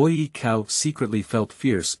 Boyi secretly felt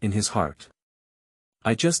fierce in his heart.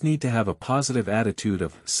 I just need to have a positive attitude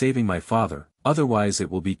of saving my father, otherwise it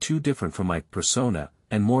will be too different from my persona,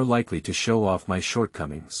 and more likely to show off my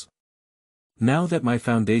shortcomings. Now that my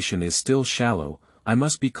foundation is still shallow, I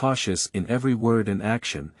must be cautious in every word and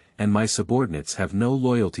action, and my subordinates have no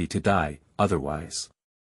loyalty to die, otherwise.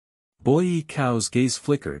 Boyi gaze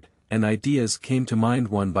flickered, and ideas came to mind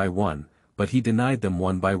one by one, but he denied them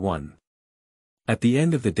one by one. At the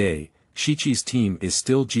end of the day, Shichi's team is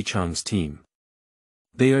still Jichang's team.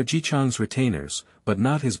 They are Jichang's retainers, but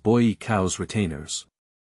not his Boyi retainers.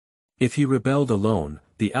 If he rebelled alone,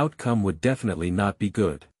 the outcome would definitely not be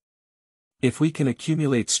good. If we can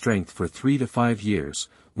accumulate strength for 3 to 5 years,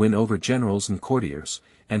 win over generals and courtiers,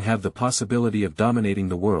 and have the possibility of dominating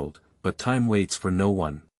the world, but time waits for no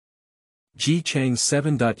one. Jichang's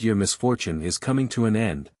 7-year misfortune is coming to an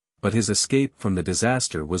end, but his escape from the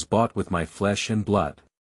disaster was bought with my flesh and blood.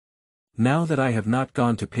 Now that I have not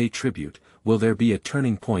gone to pay tribute, will there be a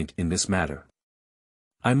turning point in this matter?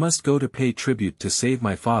 I must go to pay tribute to save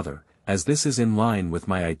my father, as this is in line with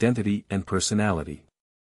my identity and personality.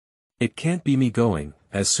 It can't be me going,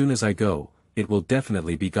 as soon as I go, it will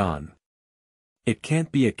definitely be gone. It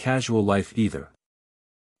can't be a casual life either.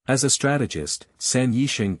 As a strategist, San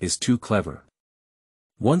Yisheng is too clever.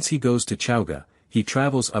 Once he goes to Chaoga, he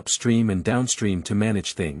travels upstream and downstream to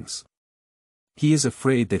manage things. He is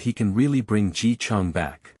afraid that he can really bring Jichang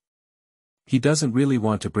back. He doesn't really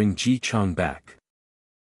want to bring Jichang back.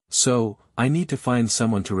 So, I need to find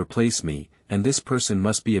someone to replace me, and this person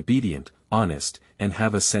must be obedient, honest, and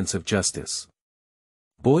have a sense of justice.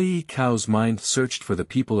 Boyi mind searched for the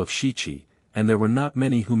people of Shichi, and there were not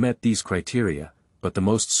many who met these criteria, but the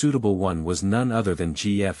most suitable one was none other than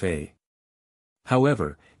GFA.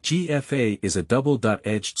 However, GFA is a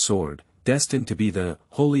double-edged sword, destined to be the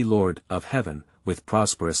Holy Lord of Heaven, with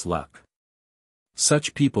prosperous luck.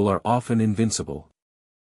 Such people are often invincible.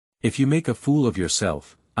 If you make a fool of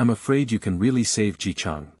yourself, I'm afraid you can really save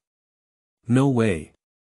Jichang. No way.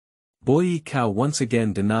 Boyi once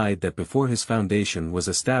again denied that before his foundation was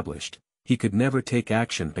established, he could never take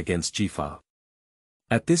action against Jifa.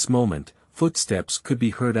 At this moment, footsteps could be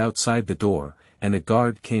heard outside the door, and a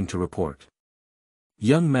guard came to report.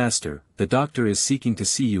 Young master, the doctor is seeking to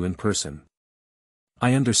see you in person.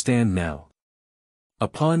 I understand now.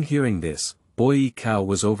 Upon hearing this, Boyi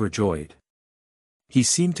was overjoyed. He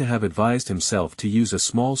seemed to have advised himself to use a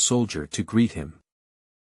small soldier to greet him.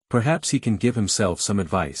 Perhaps he can give himself some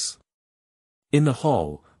advice. In the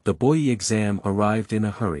hall, the Boyi exam arrived in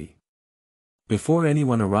a hurry. Before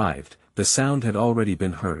anyone arrived, the sound had already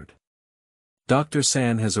been heard. Dr.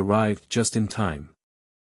 San has arrived just in time.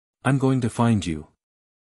 I'm going to find you.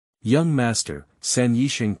 Young master, San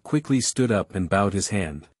Yisheng quickly stood up and bowed his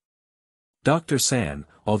hand. Dr. San,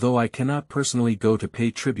 although I cannot personally go to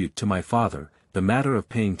pay tribute to my father, the matter of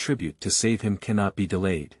paying tribute to save him cannot be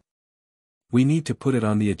delayed. We need to put it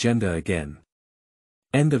on the agenda again.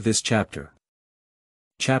 End of this chapter.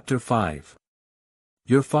 Chapter 5.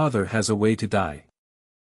 Your father has a way to die.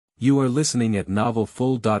 You are listening at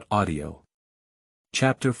novelfull.audio.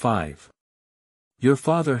 Chapter 5. Your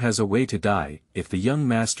father has a way to die. If the young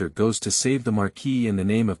master goes to save the marquis in the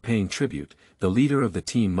name of paying tribute, the leader of the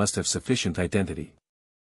team must have sufficient identity.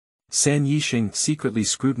 San Yisheng secretly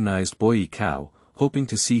scrutinized Boyi Cao, hoping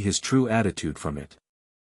to see his true attitude from it.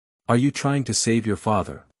 Are you trying to save your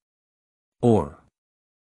father? Or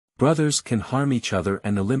brothers can harm each other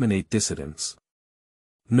and eliminate dissidents?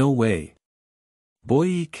 No way.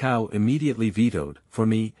 Boyi Cao immediately vetoed. For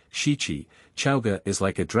me, Shichi, Chaoga is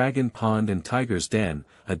like a dragon pond and tiger's den,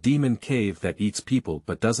 a demon cave that eats people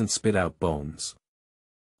but doesn't spit out bones.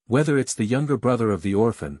 Whether it's the younger brother of the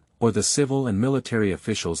orphan, or the civil and military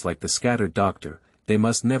officials like the scattered doctor, they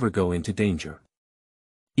must never go into danger.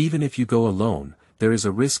 Even if you go alone, there is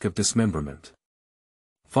a risk of dismemberment.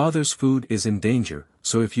 Father's food is in danger,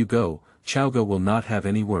 so if you go, Chaoga will not have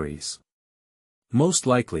any worries. Most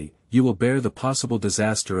likely, you will bear the possible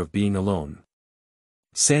disaster of being alone.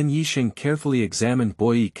 San Yisheng carefully examined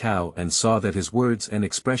Boyi Cao and saw that his words and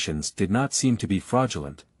expressions did not seem to be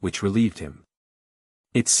fraudulent, which relieved him.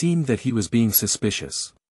 It seemed that he was being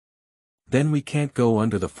suspicious. Then we can't go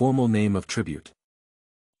under the formal name of tribute.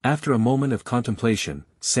 After a moment of contemplation,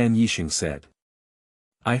 San Yisheng said.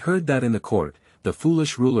 I heard that in the court, the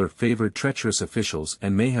foolish ruler favored treacherous officials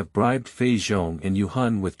and may have bribed Fei Zhong and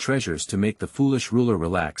Yuhun with treasures to make the foolish ruler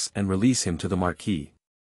relax and release him to the marquis.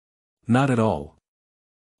 Not at all.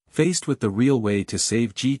 Faced with the real way to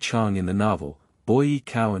save Jichang in the novel, Boyi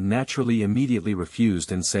Cao naturally immediately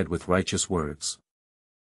refused and said with righteous words.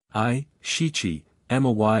 I, Shichi, am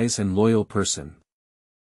a wise and loyal person.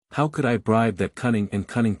 How could I bribe that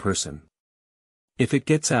cunning person? If it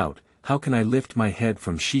gets out, how can I lift my head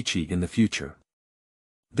from Shichi in the future?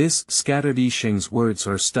 This scattered Yisheng's words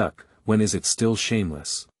are stuck. When is it still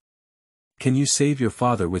shameless? Can you save your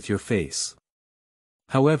father with your face?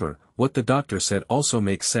 However, what the doctor said also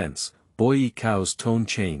makes sense. Boyi Cao's tone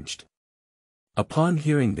changed. Upon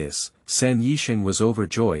hearing this, San Yisheng was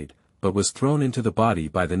overjoyed, but was thrown into the body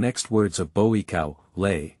by the next words of Boyi Cao,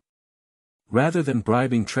 lay. Rather than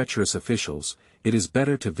bribing treacherous officials, it is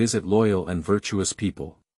better to visit loyal and virtuous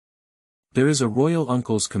people. There is a royal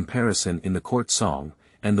uncle's comparison in the court song,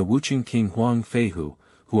 and the Wuqing King Huang Feihu,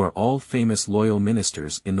 who are all famous loyal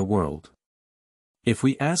ministers in the world. If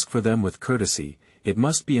we ask for them with courtesy, it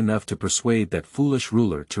must be enough to persuade that foolish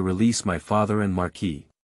ruler to release my father and marquis.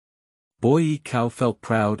 Boyi Cao felt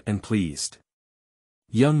proud and pleased.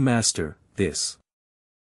 Young master, this.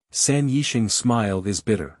 San Yisheng's smile is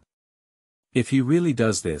bitter. If he really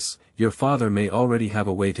does this, your father may already have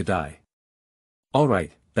a way to die.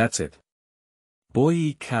 Alright, that's it.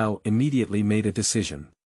 Boyi Cao immediately made a decision.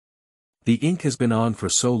 The ink has been on for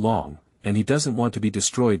so long, and he doesn't want to be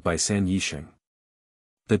destroyed by San Yisheng.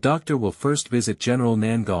 The doctor will first visit General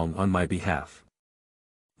Nangong on my behalf.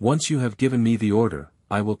 Once you have given me the order,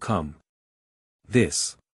 I will come.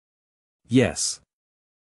 This. Yes.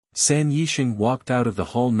 San Yisheng walked out of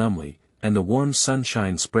the hall numbly, and the warm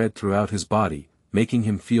sunshine spread throughout his body, making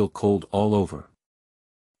him feel cold all over.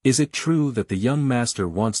 Is it true that the young master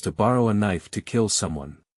wants to borrow a knife to kill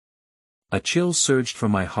someone? A chill surged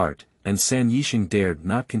from my heart, and San Yisheng dared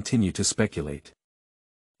not continue to speculate.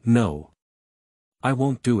 No. I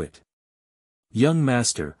won't do it. Young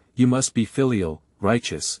master, you must be filial,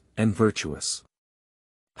 righteous, and virtuous.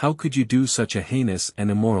 How could you do such a heinous and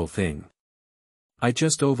immoral thing? I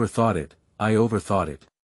just overthought it.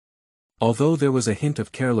 Although there was a hint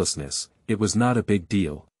of carelessness, it was not a big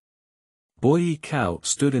deal. Boyi Cao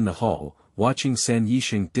stood in the hall, watching San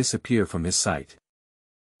Yisheng disappear from his sight.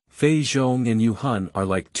 Fei Zhong and Yuhun are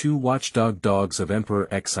like two watchdog dogs of Emperor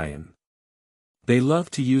Xian. They love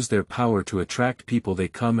to use their power to attract people they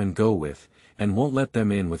come and go with, and won't let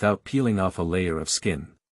them in without peeling off a layer of skin.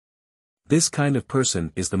 This kind of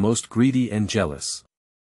person is the most greedy and jealous.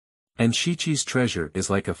 And Shichi's treasure is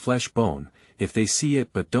like a flesh bone, if they see it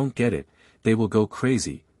but don't get it, they will go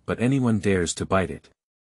crazy, but anyone dares to bite it.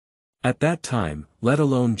 At that time, let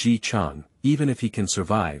alone Jichang, even if he can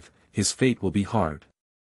survive, his fate will be hard.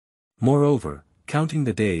 Moreover, counting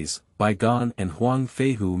the days, by gone and Huang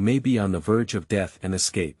Feihu may be on the verge of death and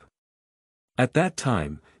escape. At that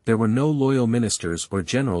time, there were no loyal ministers or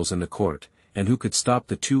generals in the court, and who could stop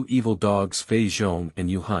the two evil dogs Fei Zhong and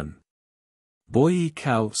Yu Hun. Boyi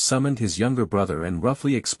Cao summoned his younger brother and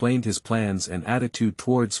roughly explained his plans and attitude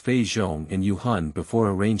towards Fei Zhong and Yu Hun before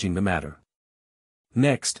arranging the matter.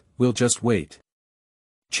 Next, we'll just wait.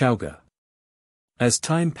 Chowga. As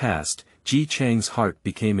time passed, Jichang's heart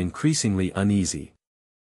became increasingly uneasy.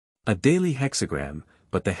 A daily hexagram,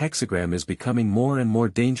 but the hexagram is becoming more and more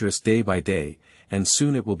dangerous day by day, and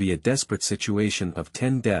soon it will be a desperate situation of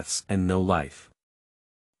 10 deaths and no life.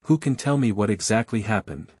 Who can tell me what exactly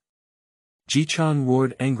happened? Jichang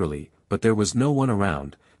roared angrily, but there was no one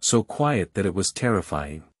around, so quiet that it was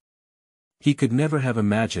terrifying. He could never have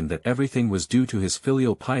imagined that everything was due to his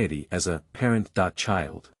filial piety as a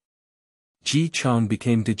parent-child. Jichang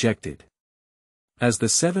became dejected. As the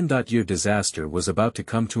 7-year disaster was about to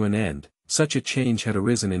come to an end, such a change had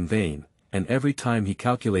arisen in vain, and every time he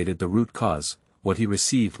calculated the root cause, what he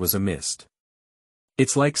received was a mist.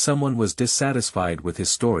 It's like someone was dissatisfied with his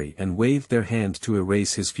story and waved their hand to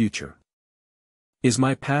erase his future. Is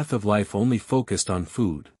my path of life only focused on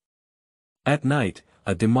food? At night,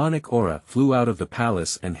 a demonic aura flew out of the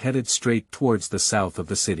palace and headed straight towards the south of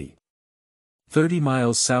the city. 30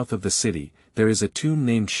 miles south of the city, there is a tomb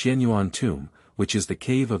named Xianyuan Tomb, which is the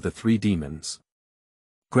cave of the 3 demons.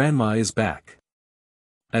 Grandma is back.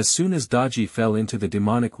 As soon as Daji fell into the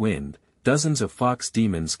demonic wind, dozens of fox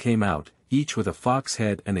demons came out, each with a fox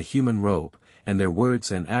head and a human robe, and their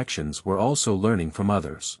words and actions were also learning from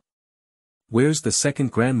others. Where's the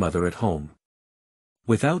second grandmother at home?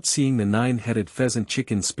 Without seeing the 9-headed pheasant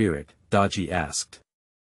chicken spirit, Daji asked.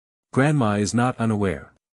 Grandma is not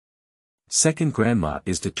unaware. Second grandma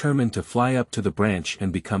is determined to fly up to the branch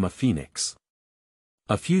and become a phoenix.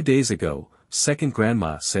 A few days ago, second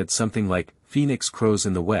grandma said something like, "Phoenix crows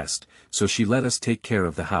in the west," so she let us take care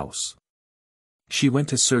of the house. She went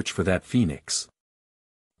to search for that phoenix.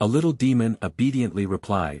 A little demon obediently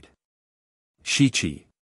replied. Shichi.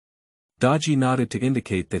 Daji nodded to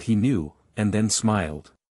indicate that he knew, and then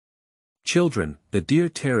smiled. Children, the deer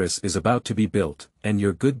terrace is about to be built, and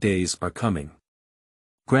your good days are coming.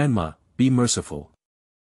 Grandma, be merciful.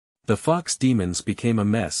 The fox demons became a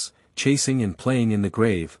mess, chasing and playing in the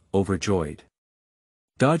grave, overjoyed.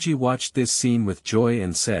 Daji watched this scene with joy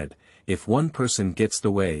and said, if one person gets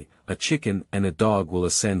the way, a chicken and a dog will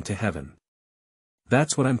ascend to heaven.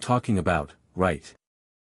 That's what I'm talking about, right?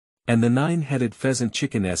 And the 9-headed pheasant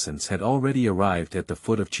chicken essence had already arrived at the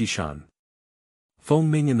foot of Qishan.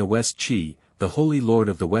 Fengming in the West Qi, the holy lord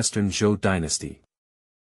of the Western Zhou dynasty.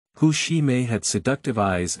 Hu Shimei had seductive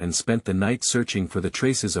eyes and spent the night searching for the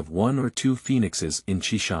traces of 1 or 2 phoenixes in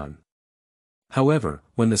Qishan. However,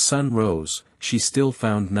 when the sun rose, she still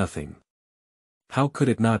found nothing. How could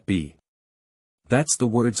it not be? That's the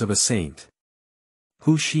words of a saint.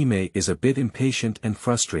 Hu Shimei is a bit impatient and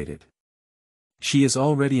frustrated. She is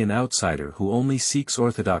already an outsider who only seeks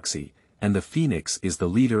orthodoxy, and the phoenix is the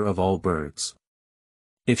leader of all birds.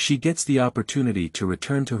 If she gets the opportunity to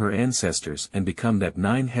return to her ancestors and become that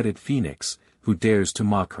 9-headed phoenix, who dares to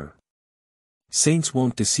mock her? Saints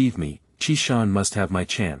won't deceive me, Qishan must have my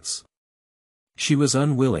chance. She was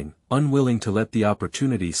unwilling to let the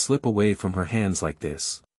opportunity slip away from her hands like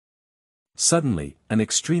this. Suddenly, an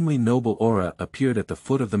extremely noble aura appeared at the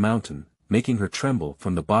foot of the mountain, making her tremble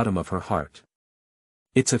from the bottom of her heart.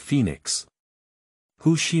 It's a phoenix.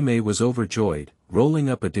 Hu Shimei was overjoyed, rolling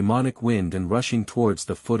up a demonic wind and rushing towards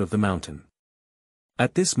the foot of the mountain.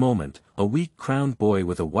 At this moment, a weak-crowned boy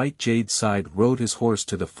with a white jade side rode his horse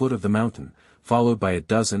to the foot of the mountain, followed by a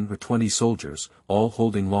dozen or 20 soldiers, all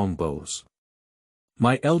holding long bows.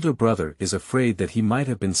 My elder brother is afraid that he might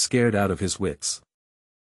have been scared out of his wits.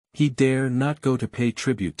 He dare not go to pay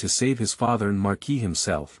tribute to save his father and Marquis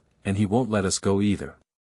himself, and he won't let us go either.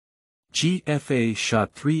 GFA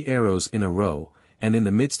shot 3 arrows in a row, and in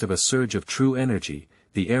the midst of a surge of true energy,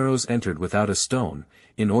 the arrows entered without a stone,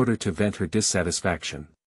 in order to vent her dissatisfaction.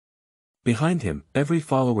 Behind him, every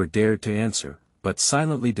follower dared to answer, but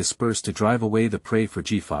silently dispersed to drive away the prey for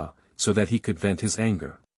Jifa, so that he could vent his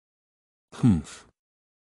anger. Humph.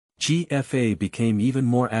 GFA became even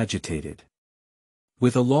more agitated.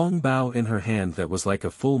 With a long bow in her hand that was like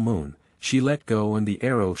a full moon, she let go and the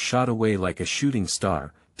arrow shot away like a shooting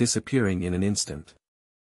star, disappearing in an instant.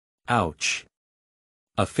 Ouch!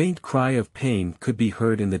 A faint cry of pain could be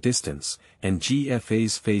heard in the distance, and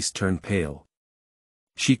GFA's face turned pale.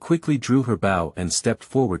 She quickly drew her bow and stepped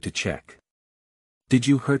forward to check. Did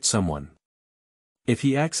you hurt someone? If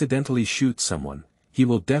he accidentally shoots someone, he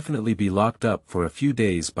will definitely be locked up for a few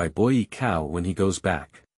days by Boyi Cao when he goes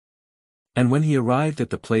back. And when he arrived at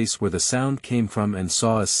the place where the sound came from and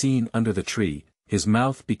saw a scene under the tree, his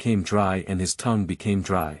mouth became dry and his tongue became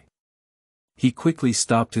dry. He quickly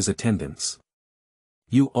stopped his attendants.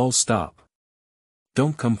 "You all stop.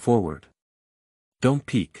 Don't come forward. Don't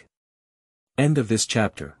peek." End of this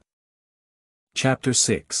chapter. Chapter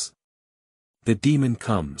 6. The Demon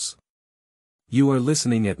Comes. You are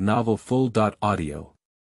listening at novelfull.audio.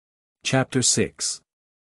 Chapter 6.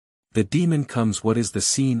 The Demon Comes. What is the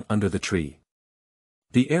scene under the tree?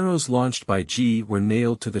 The arrows launched by Ji were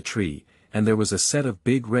nailed to the tree, and there was a set of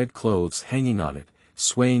big red clothes hanging on it,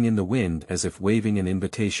 swaying in the wind as if waving an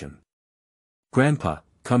invitation. "Grandpa,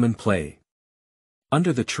 come and play."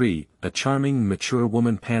 Under the tree, a charming, mature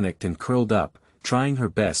woman panicked and curled up, trying her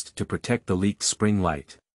best to protect the leaked spring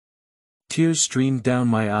light. Tears streamed down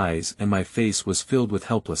my eyes and my face was filled with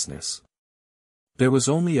helplessness. There was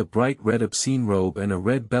only a bright red obscene robe and a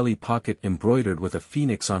red belly pocket embroidered with a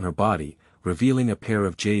phoenix on her body, revealing a pair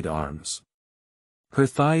of jade arms. Her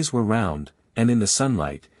thighs were round, and in the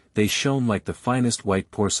sunlight, they shone like the finest white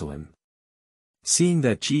porcelain. Seeing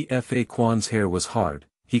that Gfa Quan's hair was hard,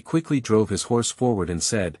 he quickly drove his horse forward and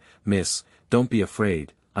said, "Miss, don't be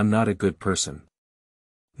afraid, I'm not a good person."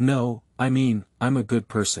 "No, I'm a good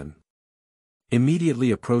person."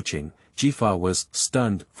 Immediately approaching, Jifa was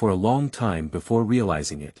stunned for a long time before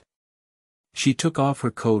realizing it. She took off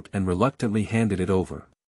her coat and reluctantly handed it over.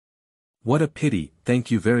 "What a pity, thank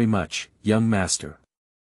you very much, young master."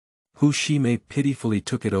 Hu Shimei pitifully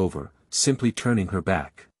took it over, simply turning her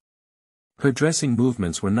back. Her dressing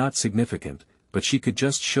movements were not significant, but she could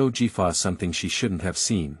just show Jifa something she shouldn't have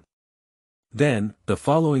seen. Then, the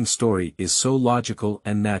following story is so logical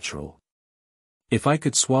and natural. If I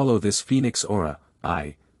could swallow this phoenix aura,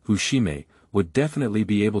 I, Hu Shimei, would definitely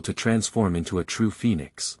be able to transform into a true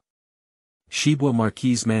phoenix. Shibwa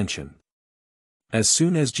Marquis' mansion. As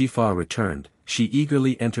soon as Jifa returned, she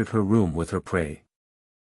eagerly entered her room with her prey.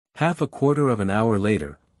 Half a quarter of an hour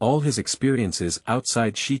later, all his experiences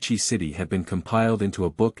outside Shichi City had been compiled into a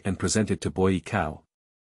book and presented to Boyi Cao.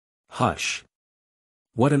 Hush!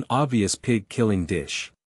 What an obvious pig-killing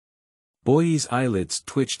dish. Boyi's eyelids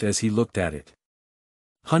twitched as he looked at it.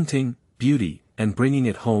 Hunting, beauty, and bringing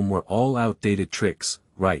it home were all outdated tricks,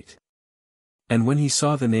 right? And when he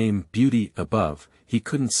saw the name Beauty above, he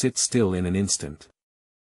couldn't sit still in an instant.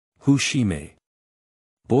 Hu Shimei.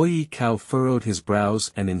 Boyi Cao furrowed his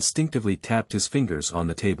brows and instinctively tapped his fingers on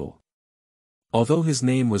the table. Although his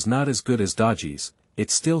name was not as good as Daji's, it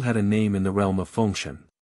still had a name in the realm of Fengshen.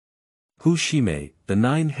 Hu Shimei, the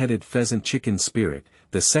nine-headed pheasant chicken spirit,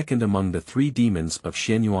 the second among the three demons of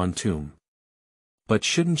Xianyuan tomb. But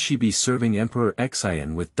shouldn't she be serving Emperor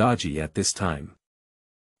Xian with Daji at this time?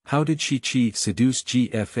 How did Shi seduce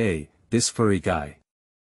Gfa, this furry guy?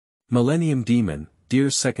 Millennium Demon, dear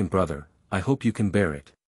second brother, I hope you can bear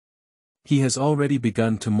it. He has already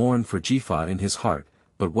begun to mourn for Jifa in his heart,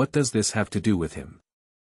 but what does this have to do with him?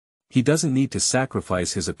 He doesn't need to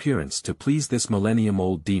sacrifice his appearance to please this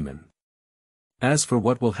millennium-old demon. As for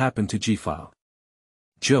what will happen to Jifa?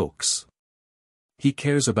 Jokes. He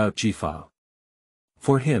cares about Jifa.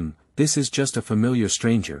 For him, this is just a familiar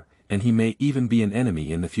stranger, and he may even be an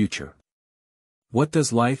enemy in the future. What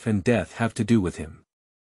does life and death have to do with him?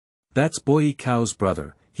 That's Boyi Cao's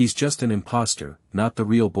brother, he's just an imposter, not the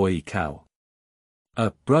real Boyi Cao.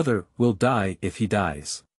 A brother will die if he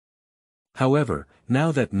dies. However,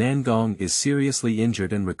 now that Nangong is seriously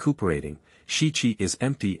injured and recuperating, Shichi is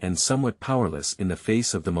empty and somewhat powerless in the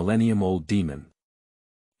face of the millennium-old demon.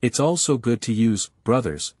 It's also good to use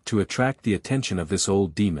brothers to attract the attention of this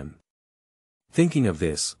old demon. Thinking of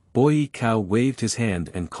this, Boyi Cao waved his hand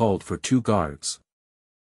and called for 2 guards.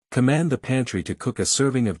 Command the pantry to cook a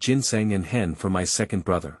serving of ginseng and hen for my second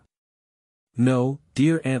brother. No,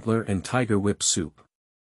 deer antler and tiger whip soup.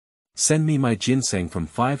 Send me my ginseng from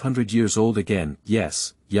 500 years old again,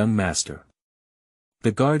 yes, young master.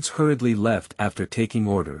 The guards hurriedly left after taking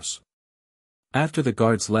orders. After the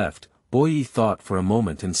guards left, Boyi thought for a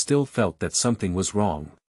moment and still felt that something was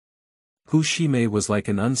wrong. Hu Shimei was like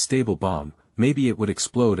an unstable bomb, maybe it would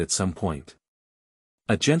explode at some point.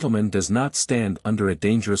 A gentleman does not stand under a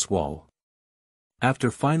dangerous wall.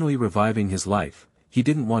 After finally reviving his life, he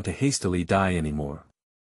didn't want to hastily die anymore.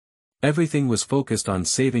 Everything was focused on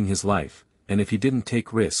saving his life, and if he didn't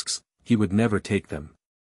take risks, he would never take them.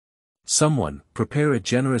 Someone, prepare a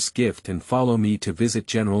generous gift and follow me to visit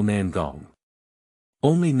General Nangong.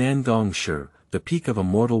 Only Nangong Shi, the peak of a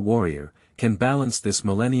mortal warrior, can balance this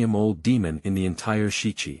millennium-old demon in the entire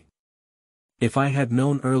Shichi. If I had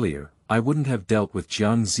known earlier, I wouldn't have dealt with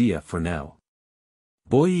Jiang Ziya for now.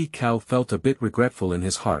 Boyi Cao felt a bit regretful in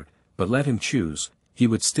his heart, but let him choose, he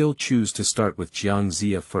would still choose to start with Jiang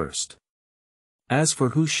Ziya first. As for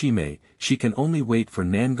Hu Shimei, she can only wait for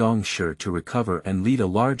Nangong Shi to recover and lead a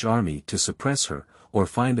large army to suppress her, or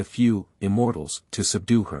find a few immortals to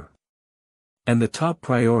subdue her. And the top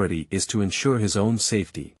priority is to ensure his own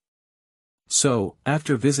safety. So,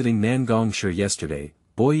 after visiting Nangong Shi yesterday,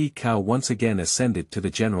 Boyi Cao once again ascended to the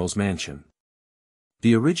general's mansion.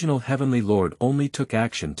 The original Heavenly Lord only took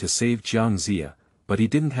action to save Jiang Ziya, but he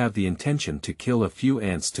didn't have the intention to kill a few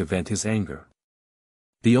ants to vent his anger.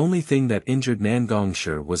 The only thing that injured Nangong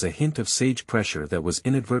Shi was a hint of sage pressure that was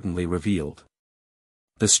inadvertently revealed.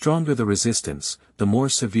 The stronger the resistance, the more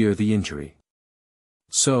severe the injury.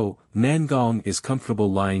 So, Nangong is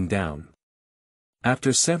comfortable lying down.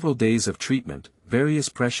 After several days of treatment, various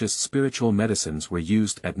precious spiritual medicines were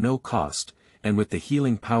used at no cost, and with the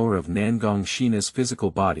healing power of Nangong Shina's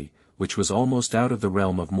physical body, which was almost out of the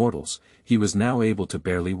realm of mortals, he was now able to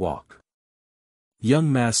barely walk.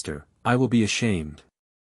 Young master, I will be ashamed.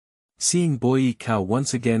 Seeing Boyi Cao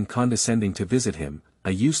once again condescending to visit him,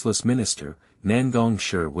 a useless minister, Nangong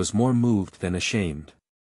Shi was more moved than ashamed.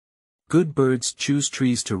 Good birds choose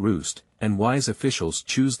trees to roost, and wise officials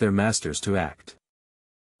choose their masters to act.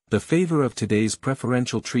 The favor of today's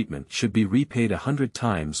preferential treatment should be repaid 100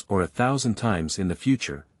 times or 1,000 times in the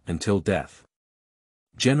future, until death.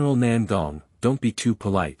 General Nangong, don't be too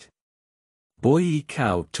polite. Boyi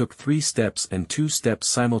Cao took 3 steps and 2 steps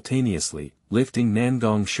simultaneously, lifting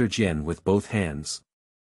Nangong Shijian with both hands.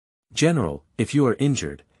 General, if you are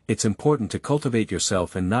injured, it's important to cultivate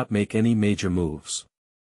yourself and not make any major moves.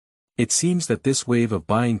 It seems that this wave of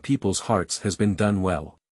buying people's hearts has been done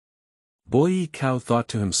well. Boyi Cao thought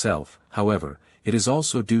to himself, however, it is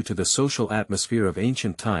also due to the social atmosphere of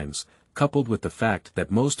ancient times, coupled with the fact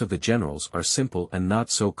that most of the generals are simple and not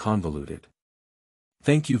so convoluted.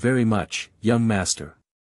 Thank you very much, young master.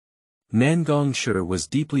 Nangong Shi was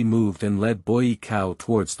deeply moved and led Boyi Cao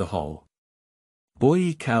towards the hall.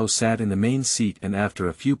 Boyi Cao sat in the main seat, and after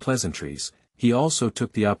a few pleasantries, he also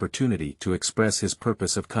took the opportunity to express his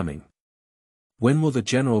purpose of coming. When will the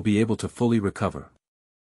general be able to fully recover?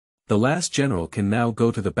 The last general can now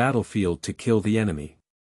go to the battlefield to kill the enemy.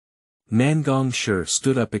 Nangong Shi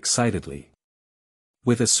stood up excitedly.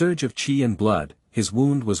 With a surge of qi and blood, his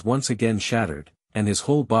wound was once again shattered, and his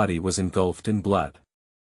whole body was engulfed in blood.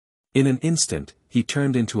 In an instant, he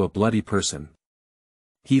turned into a bloody person.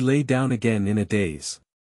 He lay down again in a daze.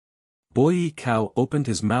 Boyi Cao opened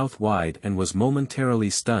his mouth wide and was momentarily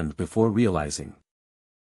stunned before realizing.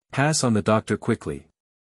 Pass on the doctor quickly.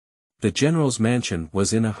 The general's mansion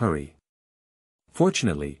was in a hurry.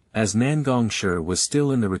 Fortunately, as Nangong Shi was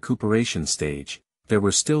still in the recuperation stage, there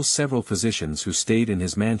were still several physicians who stayed in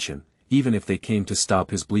his mansion, even if they came to stop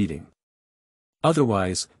his bleeding.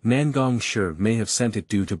 Otherwise, Nangong Shi may have sent it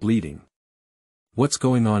due to bleeding. What's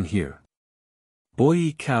going on here?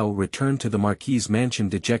 Boyi Cao returned to the Marquis's mansion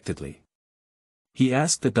dejectedly. He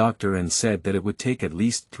asked the doctor and said that it would take at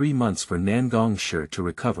least 3 months for Nangong Shi to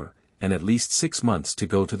recover, and at least 6 months to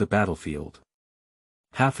go to the battlefield.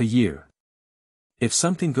 Half a year. If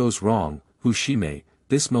something goes wrong, Hu Shimei,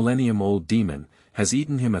 this millennium-old demon, has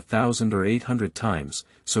eaten him 1,000 or 800 times,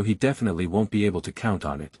 so he definitely won't be able to count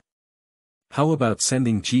on it. How about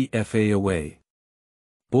sending GFA away?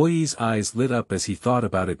 Boyi's eyes lit up as he thought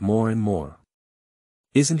about it more and more.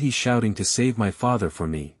 Isn't he shouting to save my father for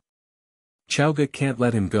me? Chaoga can't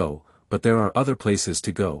let him go, but there are other places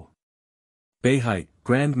to go. Beihai,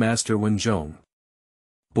 Grand Master Zhong.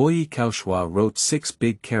 Boyi Kaoshua wrote 6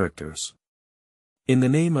 big characters. In the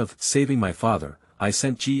name of saving my father, I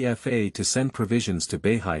sent GFA to send provisions to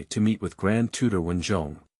Beihai to meet with Grand Tutor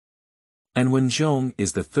Zhong. And Zhong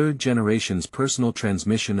is the 3rd generation's personal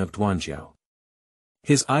transmission of Duanjiao.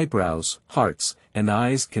 His eyebrows, hearts, and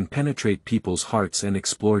eyes can penetrate people's hearts and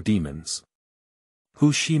explore demons.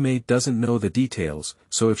 Hu Shimei doesn't know the details,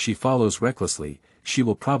 so if she follows recklessly, she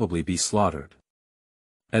will probably be slaughtered.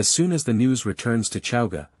 As soon as the news returns to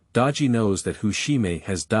Chaoga, Daji knows that Hu Shimei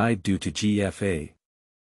has died due to GFA.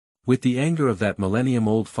 With the anger of that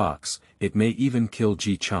millennium-old fox, it may even kill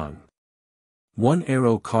Jichang. 1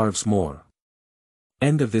 arrow carves more.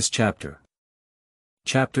 End of this chapter.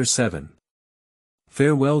 Chapter 7.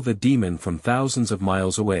 Farewell the demon from thousands of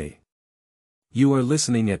miles away. You are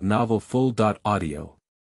listening at novelfull.audio.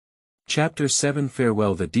 Chapter 7.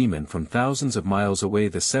 Farewell the demon from thousands of miles away.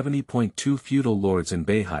 The 70.2 feudal lords in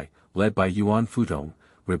Beihai, led by Yuan Futong,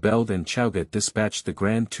 rebelled, and Chaoga dispatched the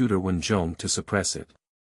Grand Tutor Zhong to suppress it.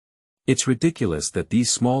 It's ridiculous that these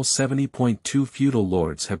small 70.2 feudal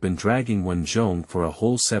lords have been dragging Zhong for a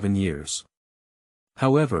whole 7 years.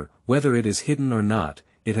 However, whether it is hidden or not,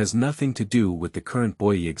 it has nothing to do with the current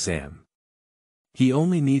Boyi exam. He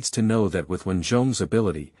only needs to know that with Zhong's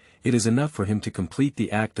ability, it is enough for him to complete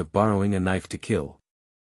the act of borrowing a knife to kill.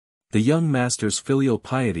 The young master's filial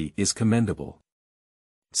piety is commendable.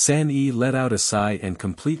 San Yi let out a sigh and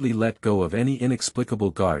completely let go of any inexplicable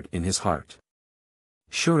guard in his heart.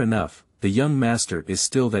 Sure enough, the young master is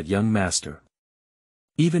still that young master.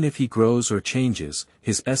 Even if he grows or changes,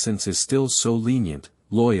 his essence is still so lenient,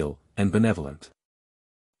 loyal, and benevolent.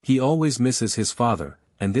 He always misses his father,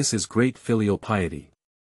 and this is great filial piety.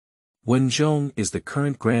 Zhong is the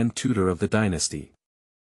current grand tutor of the dynasty.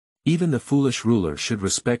 Even the foolish ruler should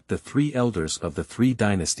respect the three elders of the three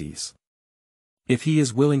dynasties. If he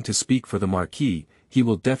is willing to speak for the marquis, he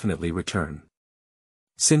will definitely return.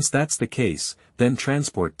 Since that's the case, then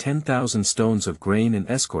transport 10,000 stones of grain and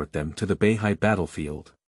escort them to the Beihai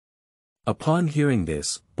battlefield. Upon hearing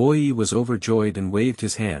this, Boyi was overjoyed and waved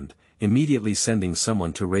his hand, immediately sending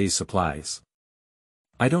someone to raise supplies.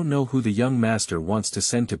 I don't know who the young master wants to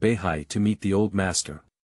send to Beihai to meet the old master.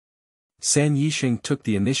 San Yisheng took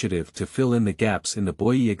the initiative to fill in the gaps in the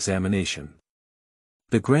Boyi examination.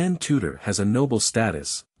 The Grand Tutor has a noble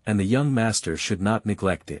status, and the young master should not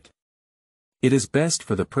neglect it. It is best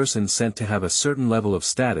for the person sent to have a certain level of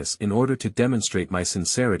status in order to demonstrate my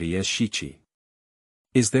sincerity as Shichi.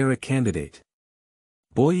 Is there a candidate?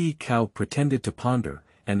 Boyi Kao pretended to ponder,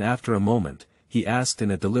 and after a moment, he asked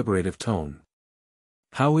in a deliberative tone.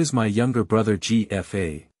 How is my younger brother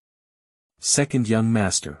GFA? Second young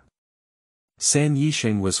master. San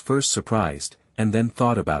Yisheng was first surprised, and then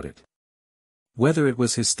thought about it. Whether it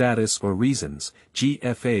was his status or reasons,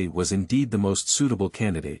 GFA was indeed the most suitable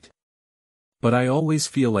candidate. But I always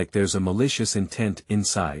feel like there's a malicious intent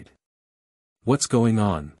inside. What's going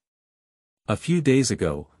on? A few days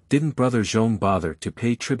ago, didn't brother Zhong bother to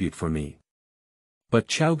pay tribute for me? But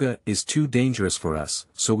Chaoga is too dangerous for us,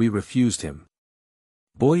 so we refused him.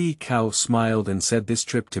 Boyi Kao smiled and said this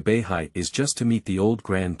trip to Beihai is just to meet the old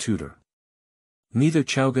Grand Tutor. Neither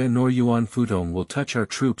Chaoga nor Yuan Fudong will touch our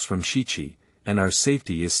troops from Shichi, and our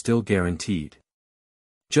safety is still guaranteed.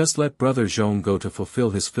 Just let brother Zhong go to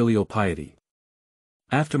fulfill his filial piety.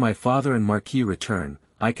 After my father and marquis return,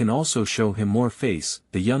 I can also show him more face.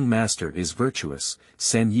 The young master is virtuous,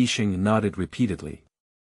 San Yisheng nodded repeatedly.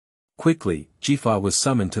 Quickly, Jifa was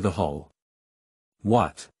summoned to the hall.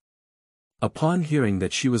 What? Upon hearing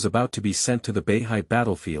that she was about to be sent to the Beihai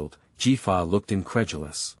battlefield, Jifa looked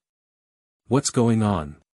incredulous. What's going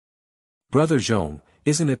on? Brother Zhong,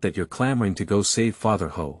 isn't it that you're clamoring to go save Father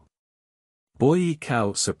Ho? Boyi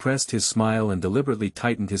Kao suppressed his smile and deliberately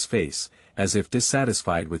tightened his face, as if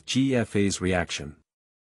dissatisfied with GFA's reaction.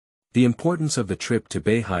 The importance of the trip to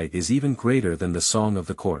Beihai is even greater than the song of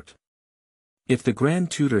the court. If the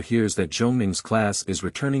Grand Tutor hears that Zhongning's class is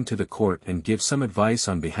returning to the court and gives some advice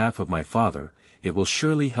on behalf of my father, it will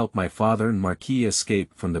surely help my father and marquis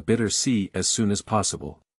escape from the bitter sea as soon as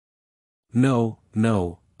possible. No,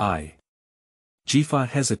 Jifa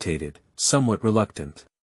hesitated, somewhat reluctant.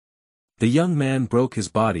 The young man broke his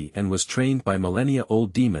body and was trained by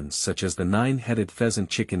millennia-old demons such as the nine-headed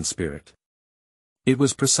pheasant chicken spirit. It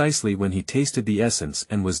was precisely when he tasted the essence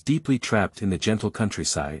and was deeply trapped in the gentle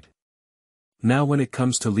countryside. Now when it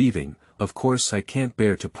comes to leaving, of course I can't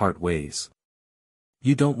bear to part ways.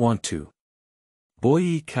 You don't want to.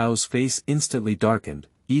 Boyi Kao's face instantly darkened,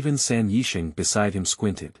 even San Yisheng beside him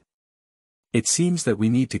squinted. It seems that we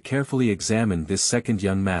need to carefully examine this second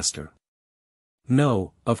young master.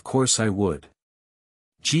 No, of course I would.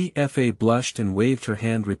 GFA blushed and waved her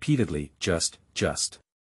hand repeatedly, just.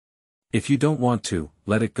 If you don't want to,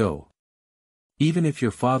 let it go. Even if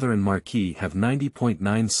your father and marquis have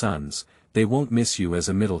 90.9 sons, they won't miss you as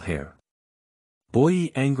a middle hair.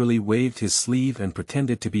 Boyi angrily waved his sleeve and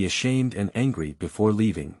pretended to be ashamed and angry before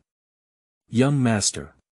leaving. Young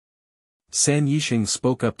master. San Yisheng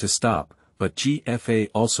spoke up to stop, but GFA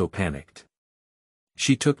also panicked.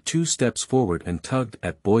 She took 2 steps forward and tugged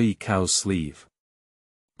at Boyi Kao's sleeve.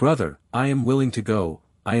 Brother, I am willing to go.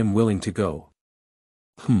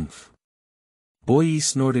 Humph. Boyi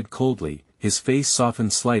snorted coldly, his face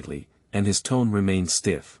softened slightly, and his tone remained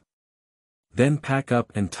stiff. Then pack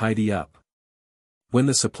up and tidy up. When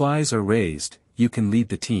the supplies are raised, you can lead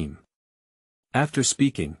the team. After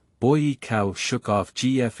speaking, Boyi Kao shook off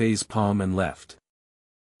GFA's palm and left.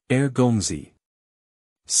 Gongzi.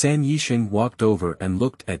 San Yisheng walked over and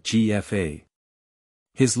looked at GFA.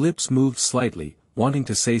 His lips moved slightly, wanting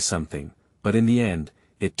to say something, but in the end,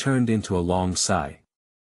 it turned into a long sigh.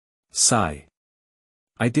 Sigh.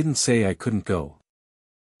 I didn't say I couldn't go.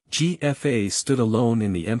 GFA stood alone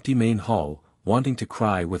in the empty main hall, wanting to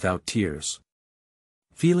cry without tears.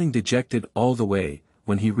 Feeling dejected all the way,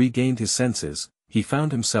 when he regained his senses, he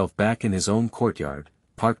found himself back in his own courtyard,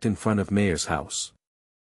 parked in front of Mayor's house.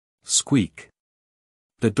 Squeak.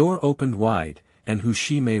 The door opened wide, and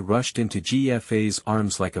Hushime rushed into GFA's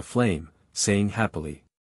arms like a flame, saying happily.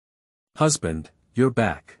 "Husband, you're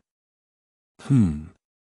back."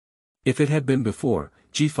 If it had been before,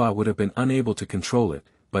 Jifa would have been unable to control it,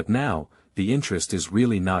 but now, the interest is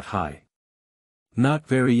really not high. Not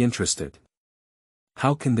very interested.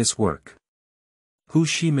 How can this work?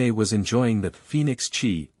 Hushime was enjoying the Phoenix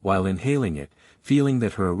Chi while inhaling it, feeling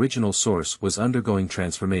that her original source was undergoing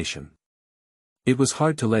transformation. It was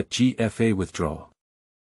hard to let GFA withdraw.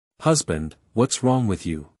 "Husband, what's wrong with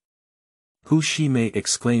you?" Hushime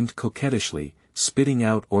exclaimed coquettishly, spitting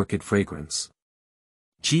out orchid fragrance.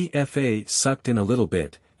 GFA sucked in a little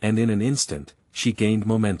bit, and in an instant, she gained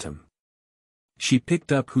momentum. She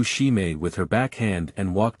picked up Hushime with her back hand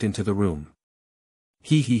and walked into the room.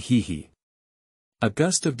 He. A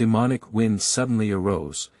gust of demonic wind suddenly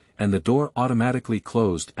arose, and the door automatically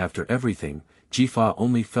closed. After everything, Jifa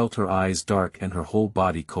only felt her eyes dark and her whole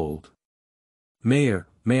body cold. "Mayor,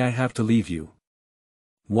 may I have to leave you?"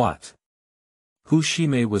 "What?"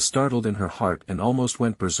 Hushime was startled in her heart and almost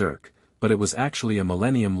went berserk, but it was actually a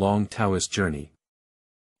millennium-long Taoist journey.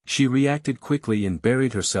 She reacted quickly and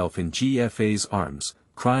buried herself in GFA's arms,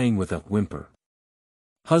 crying with a whimper.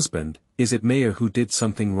 "Husband, is it Mayor who did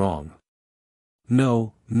something wrong?"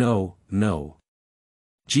 No.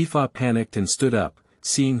 Jifa panicked and stood up,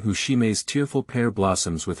 seeing Hushime's tearful pear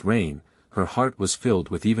blossoms with rain, her heart was filled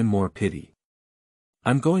with even more pity.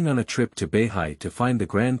 "I'm going on a trip to Beihai to find the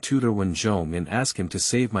Grand Tutor Wen Zhong and ask him to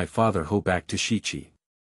save my father Ho back to Shichi.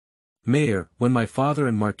 Mayor, when my father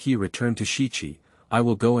and Marquis return to Shichi, I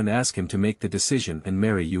will go and ask him to make the decision and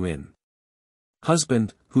marry you in."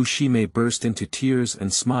 "Husband," Hushime burst into tears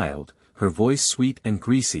and smiled, her voice sweet and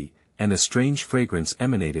greasy, and a strange fragrance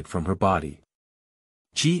emanated from her body.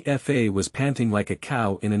 GFA was panting like a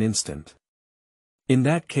cow in an instant. "In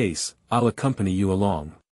that case, I'll accompany you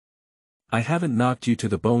along. I haven't knocked you to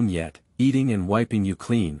the bone yet, eating and wiping you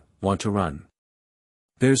clean. Want to run?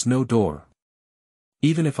 There's no door.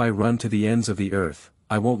 Even if I run to the ends of the earth,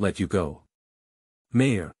 I won't let you go.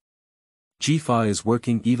 Mayor. Jifa is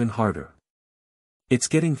working even harder. It's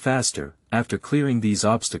getting faster. After clearing these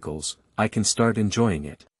obstacles, I can start enjoying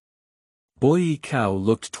it." Boyi Cow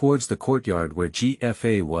looked towards the courtyard where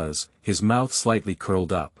GFA was, his mouth slightly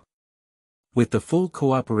curled up. With the full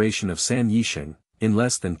cooperation of San Yisheng, in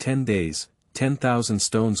less than 10 days, 10,000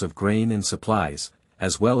 stones of grain and supplies,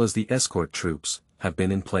 as well as the escort troops, have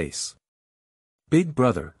been in place. "Big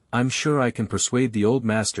brother, I'm sure I can persuade the old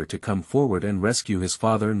master to come forward and rescue his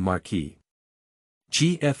father and Marquis."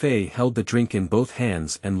 GFA held the drink in both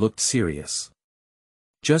hands and looked serious.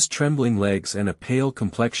 Just trembling legs and a pale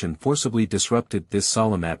complexion forcibly disrupted this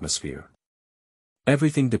solemn atmosphere.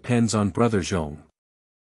 "Everything depends on Brother Zhong."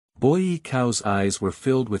 Boyi Cow's eyes were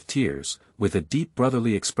filled with tears, with a deep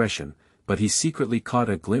brotherly expression, but he secretly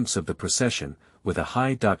caught a glimpse of the procession, with a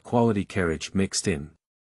high-quality carriage mixed in.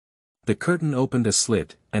 The curtain opened a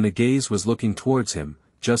slit, and a gaze was looking towards him,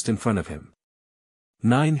 just in front of him.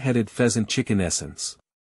 9-headed pheasant chicken essence.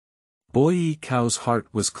 Boyi Cow's heart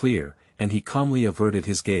was clear, and he calmly averted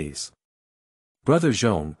his gaze. "Brother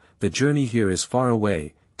Zhong, the journey here is far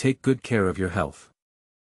away, take good care of your health."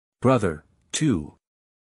 "Brother, too."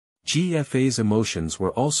 GFA's emotions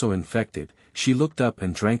were also infected, she looked up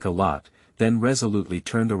and drank a lot, then resolutely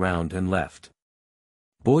turned around and left.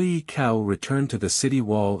 Boyi Cow returned to the city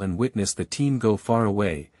wall and witnessed the team go far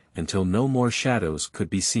away, until no more shadows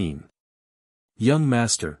could be seen. "Young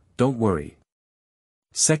master, don't worry.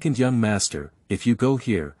 Second young master, if you go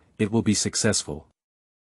here, it will be successful."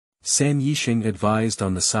 San Yisheng advised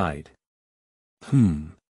on the side.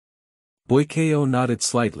 Boikeo nodded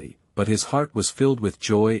slightly, but his heart was filled with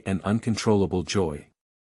joy and uncontrollable joy.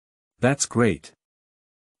 "That's great.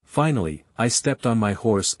 Finally, I stepped on my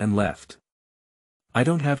horse and left. I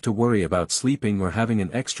don't have to worry about sleeping or having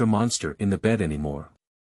an extra monster in the bed anymore."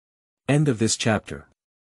 End of this chapter.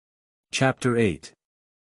 Chapter 8.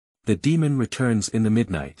 The Demon Returns in the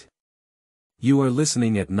Midnight. You are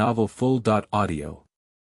listening at novelfull.audio.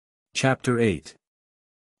 Chapter 8.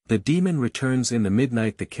 The demon returns in the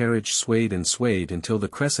midnight. The carriage swayed and swayed until the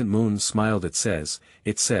crescent moon smiled. It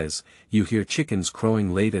says, you hear chickens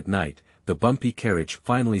crowing late at night. The bumpy carriage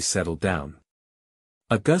finally settled down.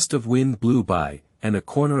 A gust of wind blew by, and a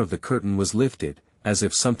corner of the curtain was lifted, as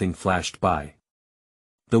if something flashed by.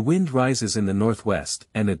 The wind rises in the northwest,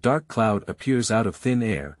 and a dark cloud appears out of thin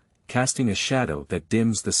air, casting a shadow that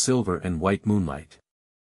dims the silver and white moonlight.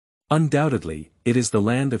 Undoubtedly, it is the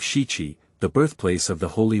land of Shichi, the birthplace of the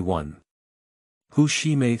Holy One. Hu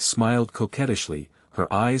Shimei smiled coquettishly,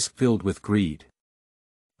 her eyes filled with greed.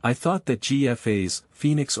 I thought that GFA's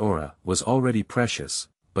Phoenix Aura was already precious,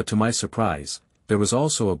 but to my surprise, there was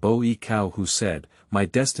also a Boyi cow who said, my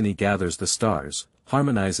destiny gathers the stars,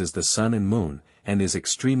 harmonizes the sun and moon, and is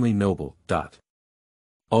extremely noble.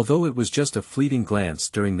 Although it was just a fleeting glance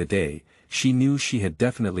during the day, she knew she had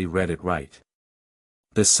definitely read it right.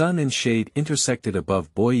 The sun and shade intersected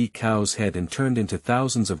above Boyi cow's head and turned into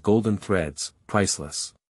thousands of golden threads,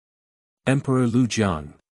 priceless. Emperor Lu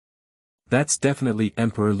Jiang. That's definitely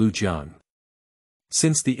Emperor Lu Jiang.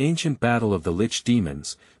 Since the ancient battle of the Lich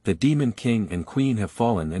demons, the demon king and queen have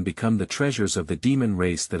fallen and become the treasures of the demon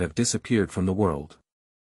race that have disappeared from the world.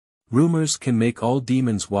 Rumors can make all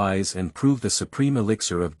demons wise and prove the supreme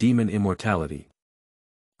elixir of demon immortality.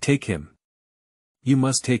 Take him. You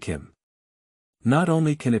must take him. Not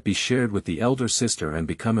only can it be shared with the elder sister and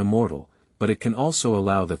become immortal, but it can also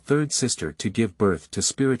allow the third sister to give birth to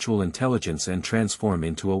spiritual intelligence and transform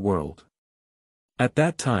into a world. At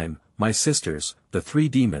that time, my sisters, the three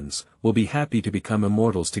demons, will be happy to become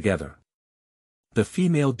immortals together. The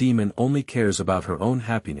female demon only cares about her own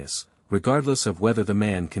happiness, regardless of whether the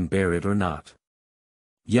man can bear it or not.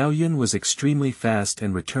 Yao Yun was extremely fast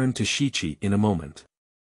and returned to Shichi in a moment.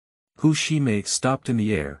 Hu Shimei stopped in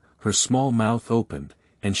the air, her small mouth opened,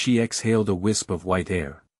 and she exhaled a wisp of white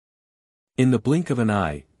air. In the blink of an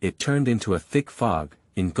eye, it turned into a thick fog,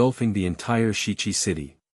 engulfing the entire Shichi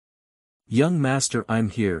city. Young master, I'm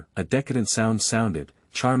here, a decadent sound sounded,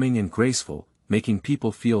 charming and graceful, making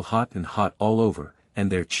people feel hot and hot all over,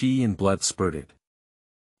 and their chi and blood spurted.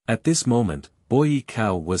 At this moment, Boyi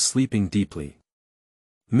Cow was sleeping deeply.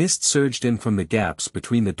 Mist surged in from the gaps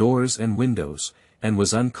between the doors and windows, and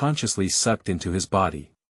was unconsciously sucked into his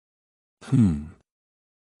body.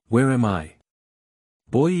 Where am I?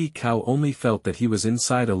 Boyi Cow only felt that he was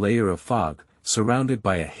inside a layer of fog, surrounded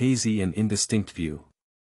by a hazy and indistinct view.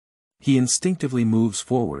 He instinctively moves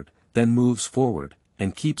forward, then moves forward,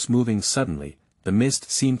 and keeps moving. Suddenly, the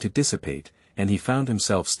mist seemed to dissipate, and he found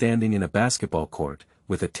himself standing in a basketball court,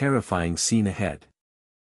 with a terrifying scene ahead.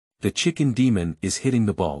 The chicken demon is hitting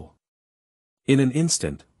the ball. In an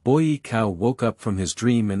instant, Boyi Cow woke up from his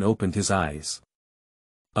dream and opened his eyes.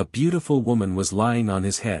 A beautiful woman was lying on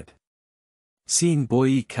his head. Seeing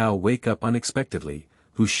Boyi Cow wake up unexpectedly,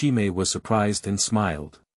 Hu Shimei was surprised and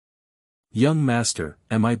smiled. Young master,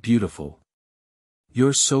 am I beautiful?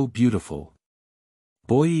 You're so beautiful.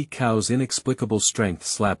 Boyi Cow's inexplicable strength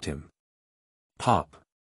slapped him. Pop.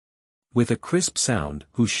 With a crisp sound,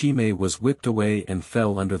 Hu Shimei was whipped away and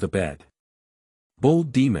fell under the bed.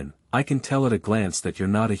 Bold demon, I can tell at a glance that you're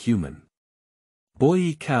not a human.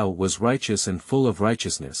 Boyi Cow was righteous and full of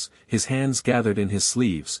righteousness, his hands gathered in his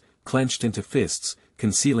sleeves, clenched into fists,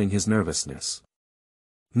 concealing his nervousness.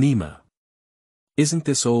 Nima. Isn't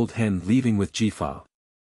this old hen leaving with Jifa?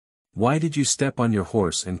 Why did you step on your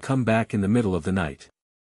horse and come back in the middle of the night?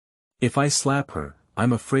 If I slap her,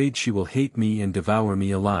 I'm afraid she will hate me and devour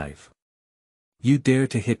me alive. You dare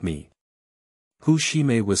to hit me? Hu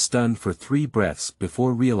Shimei was stunned for 3 breaths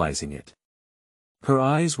before realizing it. Her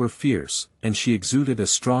eyes were fierce, and she exuded a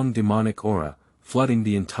strong demonic aura, flooding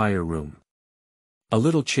the entire room. A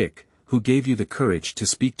little chick, who gave you the courage to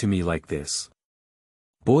speak to me like this?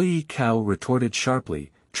 Boyi Cow retorted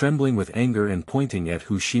sharply, trembling with anger and pointing at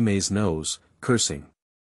Hu Shimei's nose, cursing.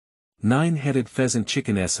 9-headed pheasant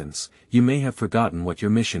chicken essence, you may have forgotten what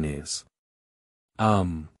your mission is.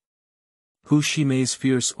 Hu Shimei's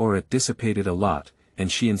fierce aura dissipated a lot,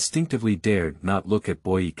 and she instinctively dared not look at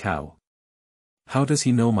Boyi Cow. How does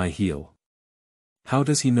he know my heel? How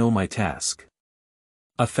does he know my task?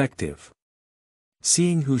 Effective.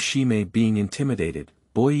 Seeing Hu Shimei being intimidated,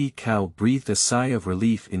 Boyi Cow breathed a sigh of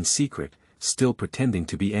relief in secret, still pretending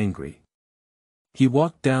to be angry. He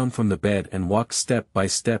walked down from the bed and walked step by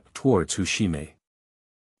step towards Hu Shimei.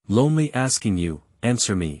 Lonely asking you,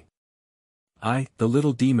 answer me. The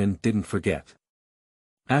little demon didn't forget.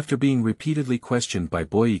 After being repeatedly questioned by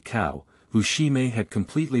Boyi Cow, Hu Shimei had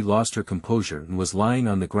completely lost her composure and was lying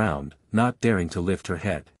on the ground, not daring to lift her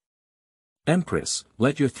head. Empress,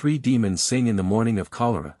 let your 3 demons sing in the morning of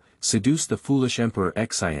cholera, seduce the foolish Emperor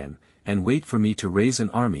Xian, and wait for me to raise an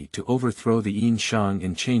army to overthrow the Yin Shang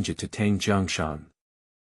and change it to Tang Jiangshan.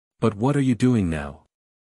 But what are you doing now?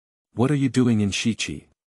 What are you doing in Shichi?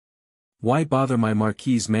 Why bother my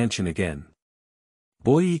marquis's mansion again?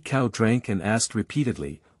 Boyi Cow drank and asked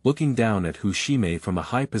repeatedly, looking down at Hu Shimei from a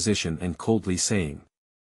high position and coldly saying.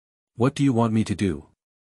 What do you want me to do?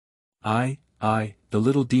 The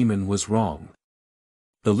little demon was wrong.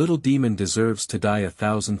 The little demon deserves to die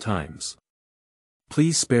 1,000 times.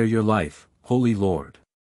 Please spare your life, Holy Lord.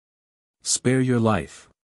 Spare your life.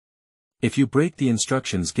 If you break the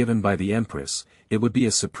instructions given by the Empress, it would be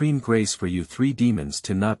a supreme grace for you 3 demons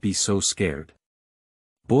to not be so scared.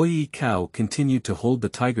 Boyi Kao continued to hold the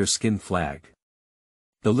tiger skin flag.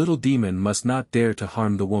 The little demon must not dare to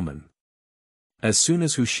harm the woman. As soon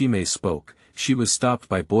as Hushime spoke, she was stopped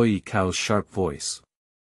by Boyi Kao's sharp voice.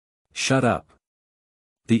 Shut up.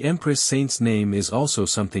 The Empress Saint's name is also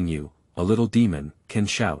something you, a little demon, can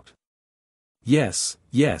shout. Yes,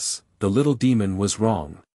 yes, the little demon was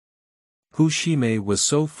wrong. Hushime was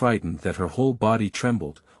so frightened that her whole body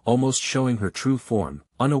trembled, almost showing her true form,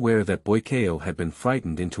 unaware that Boikeo had been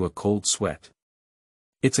frightened into a cold sweat.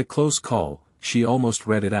 It's a close call, she almost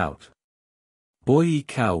read it out. Boyi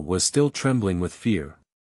Kao was still trembling with fear.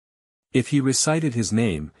 If he recited his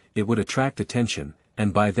name, it would attract attention,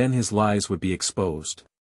 and by then his lies would be exposed.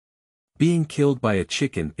 Being killed by a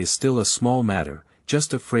chicken is still a small matter,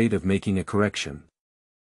 just afraid of making a correction.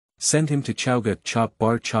 Send him to Chowga chop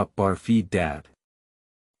bar feed dad.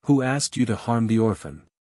 Who asked you to harm the orphan?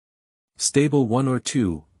 Stable 1 or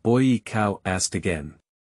 2, Boyi Kao asked again.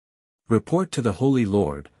 Report to the Holy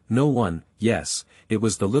Lord. No one. Yes, it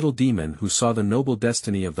was the little demon who saw the noble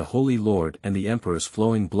destiny of the Holy Lord and the Emperor's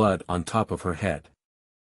flowing blood on top of her head.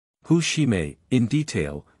 Hushime, in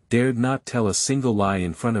detail, dared not tell a single lie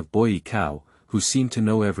in front of Boyi Kao, who seemed to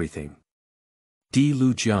know everything. Di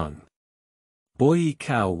Lu Jiang. Boyi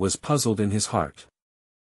Kao was puzzled in his heart.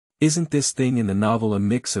 Isn't this thing in the novel a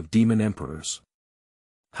mix of demon emperors?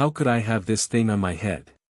 How could I have this thing on my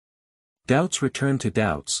head? Doubts returned to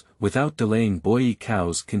doubts, without delaying Boyi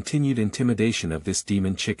Kao's continued intimidation of this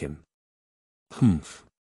demon chicken. Humph.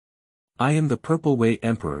 I am the Purple Way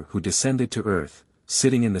Emperor who descended to Earth,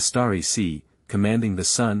 sitting in the starry sea, commanding the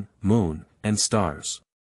sun, moon, and stars.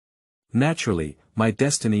 Naturally, my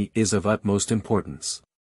destiny is of utmost importance.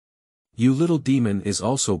 You little demon is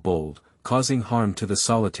also bold, causing harm to the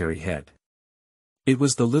solitary head. It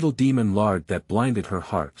was the little demon lard that blinded her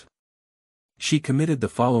heart. She committed the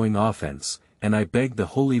following offense, and I begged the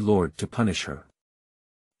Holy Lord to punish her.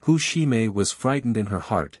 Hushime was frightened in her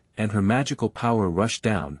heart, and her magical power rushed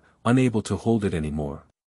down, unable to hold it anymore.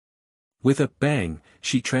 With a bang,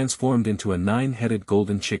 she transformed into a 9-headed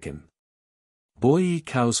golden chicken. Boyi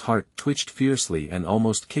Kao's heart twitched fiercely and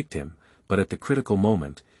almost kicked him, but at the critical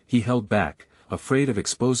moment, he held back, afraid of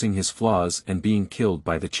exposing his flaws and being killed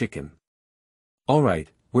by the chicken. Alright,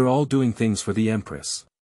 we're all doing things for the Empress.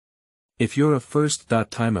 If you're a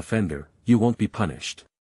first-time offender, you won't be punished.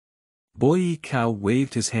 Boyi Kao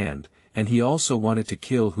waved his hand, and he also wanted to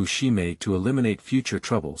kill Hushime to eliminate future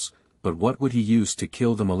troubles, but what would he use to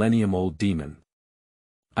kill the millennium-old demon?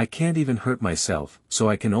 I can't even hurt myself, so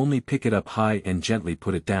I can only pick it up high and gently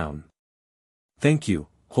put it down. Thank you,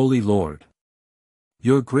 Holy Lord.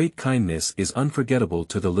 Your great kindness is unforgettable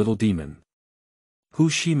to the little demon.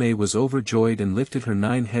 Hushime was overjoyed and lifted her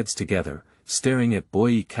 9 heads together, staring at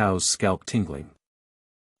Boyi Kao's scalp tingling.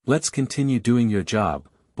 Let's continue doing your job.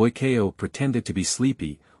 Boikeo pretended to be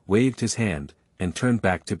sleepy, waved his hand, and turned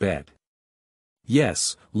back to bed.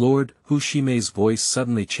 Yes, Lord. Hushime's voice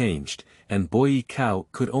suddenly changed, and Boyi Kao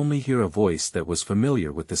could only hear a voice that was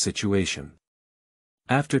familiar with the situation.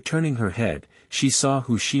 After turning her head, she saw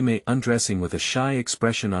Hushime undressing with a shy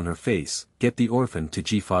expression on her face. Get the orphan to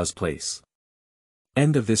Jifa's place.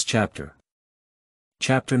 End of this chapter.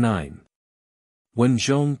 Chapter 9. When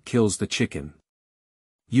Zhong kills the chicken.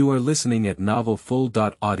 You are listening at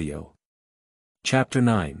novelfull.audio. Chapter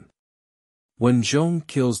 9. When Zhong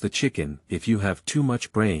kills the chicken, if you have too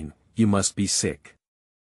much brain, you must be sick.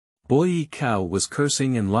 Boyi Kao was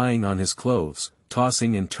cursing and lying on his clothes,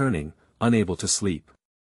 tossing and turning, unable to sleep.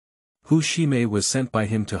 Hushime was sent by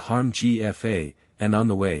him to harm Gfa, and on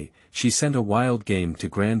the way, she sent a wild game to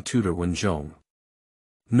Grand Tutor Wen Zhong.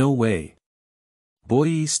 No way.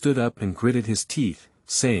 Boyi stood up and gritted his teeth,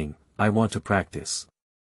 saying, I want to practice.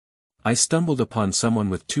 I stumbled upon someone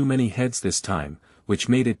with too many heads this time, which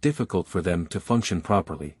made it difficult for them to function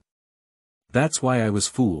properly. That's why I was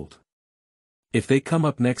fooled. If they come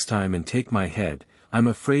up next time and take my head, I'm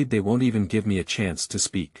afraid they won't even give me a chance to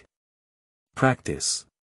speak. Practice.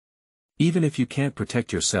 Even if you can't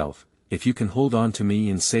protect yourself, if you can hold on to me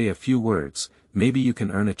and say a few words, maybe you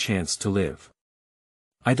can earn a chance to live.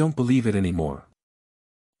 I don't believe it anymore.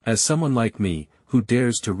 As someone like me, who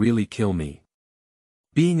dares to really kill me?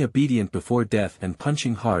 Being obedient before death and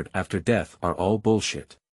punching hard after death are all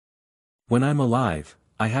bullshit. When I'm alive,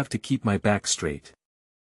 I have to keep my back straight.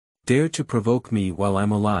 Dare to provoke me while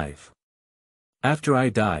I'm alive. After I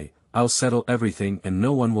die, I'll settle everything and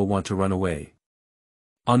no one will want to run away.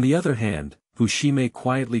 On the other hand, Hushime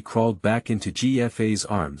quietly crawled back into Gfa's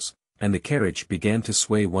arms, and the carriage began to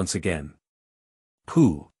sway once again.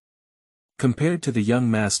 Pooh! Compared to the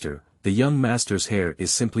young master's hair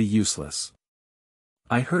is simply useless.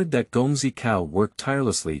 I heard that Gongzi Cao worked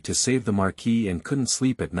tirelessly to save the marquis and couldn't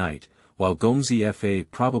sleep at night, while Gongzi Fa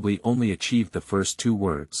probably only achieved the first 2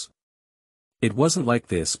 words. It wasn't like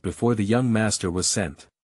this before the young master was sent.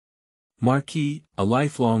 Marquis, a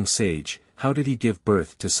lifelong sage, how did he give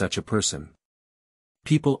birth to such a person?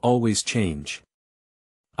 People always change.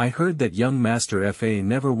 I heard that young master Fa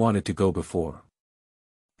never wanted to go before.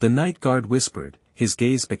 The night guard whispered, his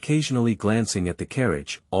gaze occasionally glancing at the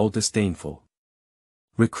carriage, all disdainful.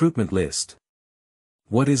 Recruitment list.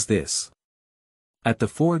 What is this? At the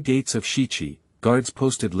 4 gates of Shichi, guards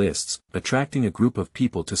posted lists, attracting a group of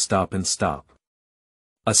people to stop and stop.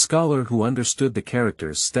 A scholar who understood the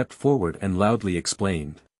characters stepped forward and loudly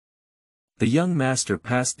explained. The young master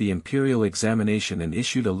passed the imperial examination and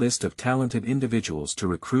issued a list of talented individuals to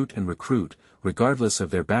recruit, regardless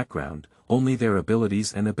of their background, only their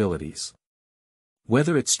abilities and abilities.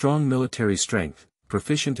 Whether it's strong military strength,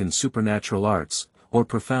 proficient in supernatural arts, or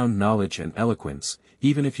profound knowledge and eloquence,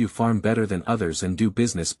 even if you farm better than others and do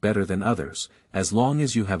business better than others, as long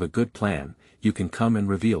as you have a good plan, you can come and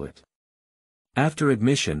reveal it. After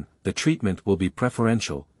admission, the treatment will be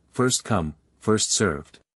preferential, first come, first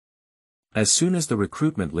served. As soon as the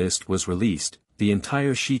recruitment list was released, the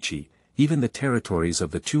entire Shichi, even the territories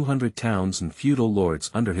of the 200 towns and feudal lords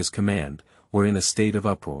under his command, were in a state of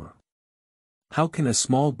uproar. How can a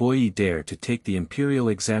small Boyi dare to take the imperial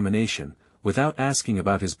examination, without asking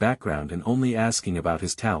about his background and only asking about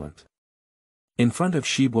his talent? In front of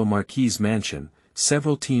Shibwa Marquis' mansion,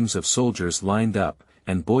 several teams of soldiers lined up,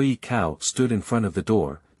 and Boyi Cao stood in front of the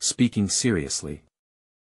door, speaking seriously.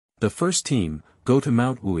 The first team, go to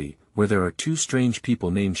Mount Wui, where there are 2 strange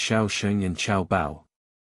people named Xiao Sheng and Qiao Bao.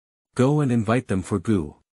 Go and invite them for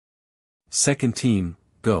Gu. Second team,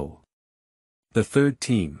 go. The third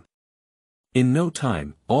team. In no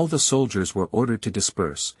time, all the soldiers were ordered to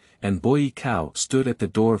disperse, and Boyi Cao stood at the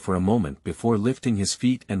door for a moment before lifting his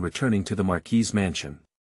feet and returning to the Marquis' mansion.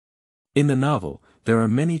 In the novel, there are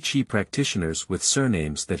many Qi practitioners with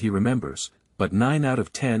surnames that he remembers, but 9 out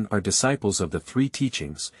of 10 are disciples of the 3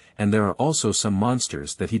 teachings, and there are also some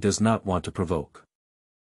monsters that he does not want to provoke.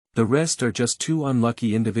 The rest are just 2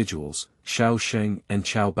 unlucky individuals, Xiao Sheng and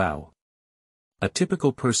Qiao Bao. A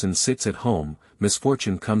typical person sits at home,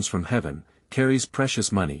 misfortune comes from heaven, carries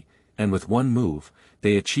precious money, and with one move,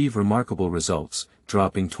 they achieve remarkable results,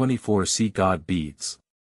 dropping 24 sea god beads.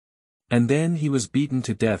 And then he was beaten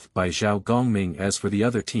to death by Zhao Gongming. As for the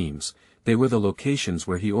other teams, they were the locations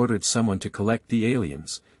where he ordered someone to collect the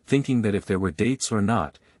aliens, thinking that if there were dates or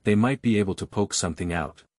not, they might be able to poke something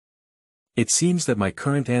out. It seems that my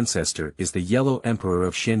current ancestor is the Yellow Emperor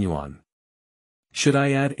of Shenyuan. Should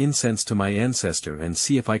I add incense to my ancestor and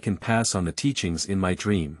see if I can pass on the teachings in my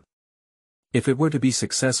dream? If it were to be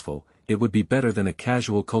successful, it would be better than a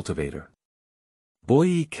casual cultivator.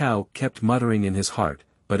 Boyi Cao kept muttering in his heart,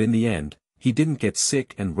 but in the end, he didn't get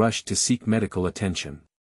sick and rushed to seek medical attention.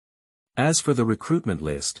 As for the recruitment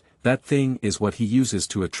list, that thing is what he uses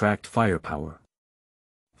to attract firepower.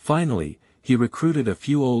 Finally, he recruited a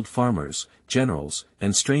few old farmers, generals,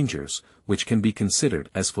 and strangers, which can be considered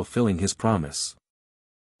as fulfilling his promise.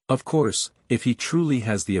 Of course, if he truly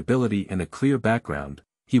has the ability and a clear background,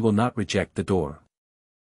 he will not reject the door.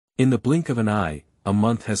 In the blink of an eye, a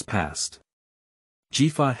month has passed.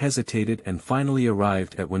 Jifa hesitated and finally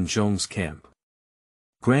arrived at Wenzhong's camp.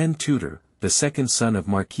 Grand Tutor, the second son of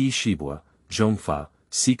Marquis Shibwa, Zhongfa,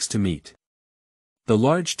 seeks to meet. The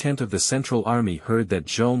large tent of the Central Army heard that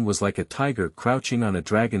Zhong was like a tiger crouching on a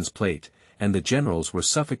dragon's plate, and the generals were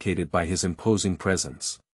suffocated by his imposing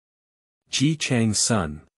presence. Jichang's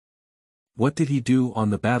son. What did he do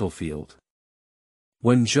on the battlefield?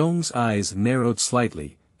 When Zhong's eyes narrowed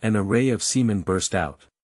slightly, an array of seamen burst out.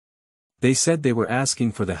 They said they were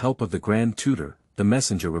asking for the help of the Grand Tutor, the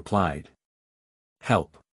messenger replied.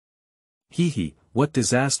 Help. He, what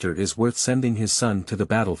disaster is worth sending his son to the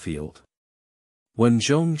battlefield? When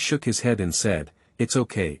Zhong shook his head and said, it's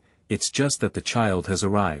okay, it's just that the child has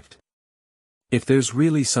arrived. If there's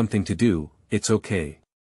really something to do, it's okay.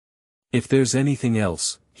 If there's anything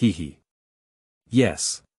else, he.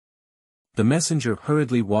 Yes. The messenger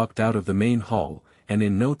hurriedly walked out of the main hall, and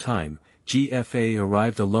in no time, GFA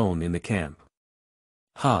arrived alone in the camp.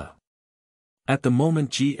 Ha! At the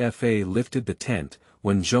moment GFA lifted the tent,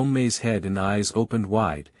 when Zhongmei's head and eyes opened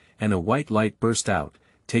wide, and a white light burst out,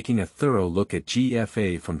 taking a thorough look at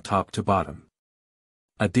GFA from top to bottom.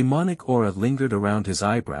 A demonic aura lingered around his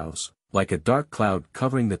eyebrows, like a dark cloud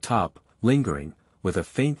covering the top, lingering, with a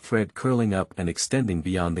faint thread curling up and extending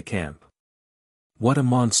beyond the camp. What a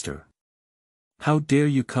monster! How dare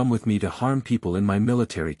you come with me to harm people in my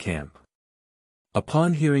military camp?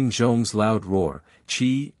 Upon hearing Zhong's loud roar,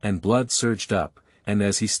 qi and blood surged up, and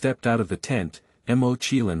as he stepped out of the tent, Mo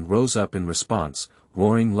Qilin rose up in response,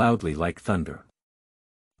 roaring loudly like thunder.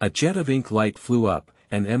 A jet of ink light flew up,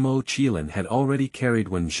 and Mo Qilin had already carried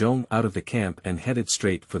Wen Zhong out of the camp and headed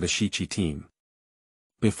straight for the Shiqi team.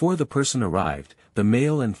 Before the person arrived, the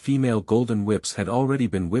male and female golden whips had already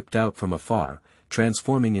been whipped out from afar,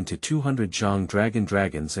 transforming into 200 Jiang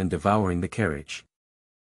dragons and devouring the carriage.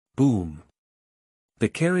 Boom! The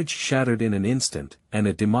carriage shattered in an instant, and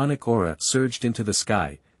a demonic aura surged into the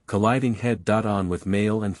sky, colliding head-on with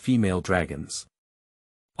male and female dragons.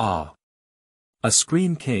 Ah! A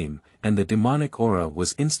scream came, and the demonic aura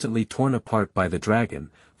was instantly torn apart by the dragon,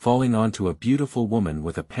 falling onto a beautiful woman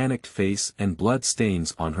with a panicked face and blood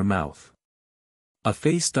stains on her mouth. A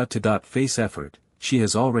face effort, she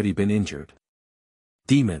has already been injured.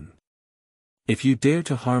 Demon! If you dare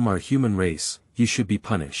to harm our human race, you should be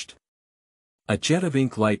punished. A jet of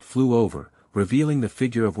ink light flew over, revealing the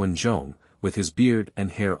figure of Wen Zhong, with his beard and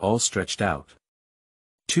hair all stretched out.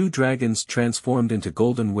 2 dragons transformed into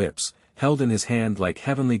golden whips, held in his hand like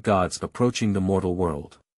heavenly gods approaching the mortal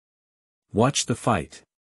world. Watch the fight.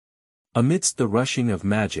 Amidst the rushing of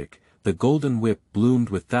magic, the golden whip bloomed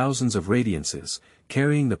with thousands of radiances,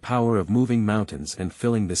 carrying the power of moving mountains and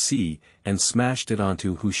filling the sea, and smashed it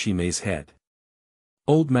onto Hu Shimei's head.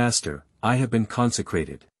 Old master, I have been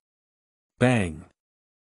consecrated. Bang!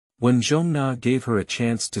 When Zhong gave her a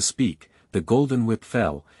chance to speak, the golden whip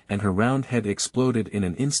fell, and her round head exploded in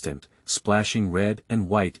an instant, splashing red and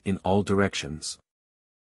white in all directions.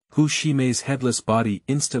 Hu Shimei's headless body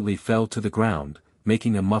instantly fell to the ground,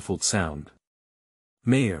 making a muffled sound.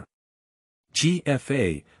 Mayor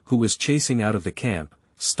GFA, who was chasing out of the camp,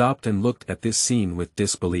 stopped and looked at this scene with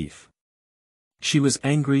disbelief. She was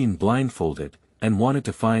angry and blindfolded, and wanted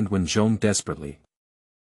to find Wen Zhong desperately.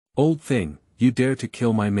 Old thing, you dare to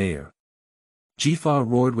kill my mayor. Jifa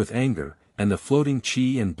roared with anger, and the floating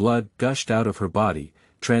qi and blood gushed out of her body,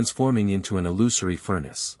 transforming into an illusory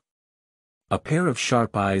furnace. A pair of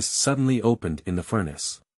sharp eyes suddenly opened in the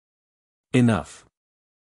furnace. Enough.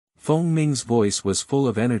 Feng Ming's voice was full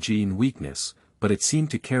of energy and weakness, but it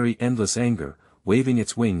seemed to carry endless anger, waving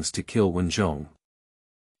its wings to kill Wen Zhong.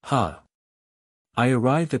 Ha! I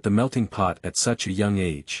arrived at the melting pot at such a young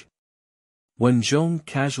age. Wen Zhong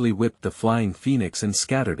casually whipped the flying phoenix and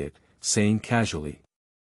scattered it, saying casually.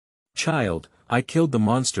 Child, I killed the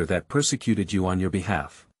monster that persecuted you on your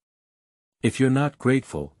behalf. If you're not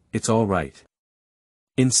grateful, it's all right.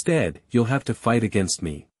 Instead, you'll have to fight against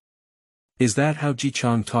me. Is that how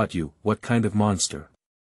Jichang taught you, what kind of monster?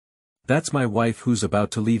 That's my wife who's about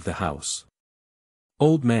to leave the house.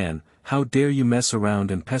 Old man, how dare you mess around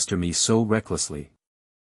and pester me so recklessly?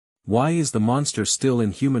 Why is the monster still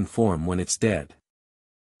in human form when it's dead?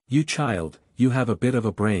 You child, you have a bit of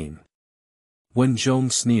a brain. Wen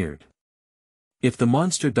Zhong sneered. If the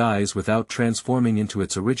monster dies without transforming into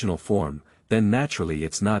its original form, then naturally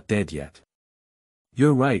it's not dead yet.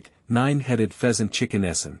 You're right, 9-headed pheasant chicken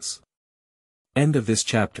essence. End of this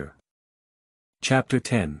chapter. Chapter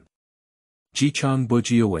 10. Jichang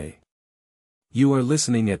Bujiuwei. You are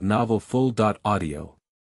listening at novelfull.audio.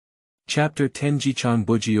 Chapter 10 Jichang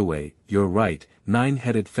Bujiuwei, you're right,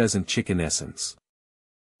 9-headed pheasant chicken essence.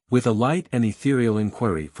 With a light and ethereal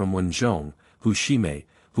inquiry from Wen Zhong, Hu Shimei,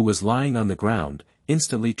 who was lying on the ground,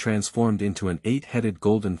 instantly transformed into an 8-headed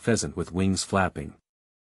golden pheasant with wings flapping.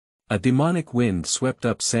 A demonic wind swept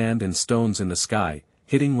up sand and stones in the sky,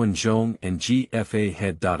 hitting Wen Zhong and GFA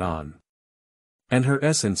head-on. And her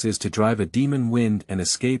essence is to drive a demon wind and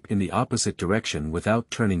escape in the opposite direction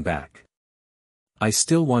without turning back. I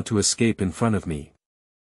still want to escape in front of me.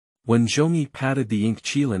 Wen Zhong patted the ink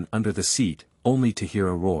Qilin under the seat, only to hear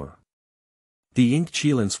a roar. The ink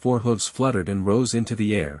Qilin's forehooves fluttered and rose into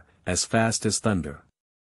the air, as fast as thunder.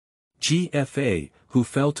 GFA, who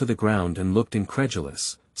fell to the ground and looked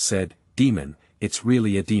incredulous, said, Demon, it's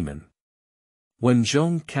really a demon. Wen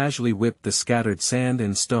Zhong casually whipped the scattered sand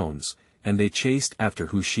and stones, and they chased after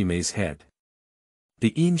Hu Shimei's head.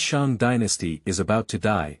 The Yin Shang dynasty is about to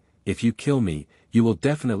die. If you kill me, you will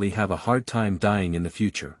definitely have a hard time dying in the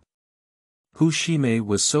future. Hu Shimei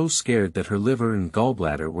was so scared that her liver and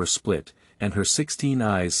gallbladder were split, and her 16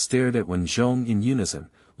 eyes stared at Wen Zhong in unison,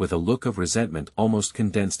 with a look of resentment almost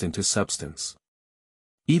condensed into substance.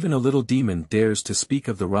 Even a little demon dares to speak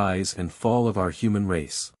of the rise and fall of our human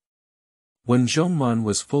race. Wen Zhongman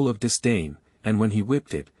was full of disdain, and when he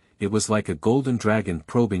whipped it, it was like a golden dragon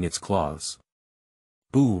probing its claws.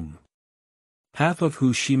 Boom! Half of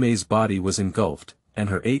Hu Shimei's body was engulfed, and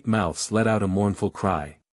her 8 mouths let out a mournful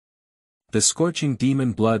cry. The scorching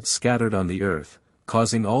demon blood scattered on the earth,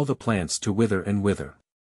 causing all the plants to wither and wither.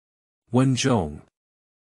 Zhong.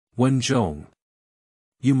 Zhong.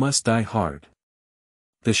 You must die hard.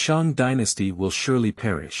 The Shang dynasty will surely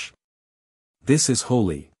perish. This is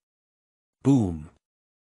holy. Boom.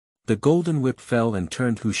 The golden whip fell and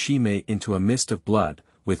turned Hu Shimei into a mist of blood,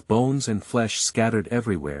 with bones and flesh scattered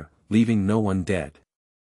everywhere, leaving no one dead.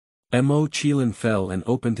 Mo Qilin fell and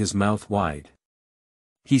opened his mouth wide.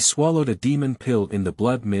 He swallowed a demon pill in the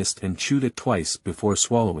blood mist and chewed it twice before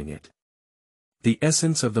swallowing it. The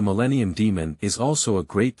essence of the Millennium Demon is also a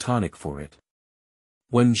great tonic for it.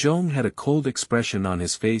 Zhong had a cold expression on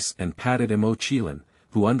his face and patted Mo Qilin,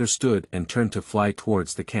 who understood and turned to fly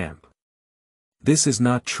towards the camp. This is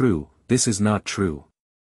not true, this is not true.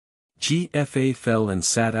 GFA fell and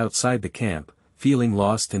sat outside the camp, feeling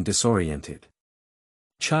lost and disoriented.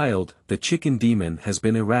 Child, the chicken demon has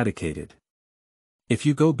been eradicated. If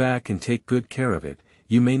you go back and take good care of it,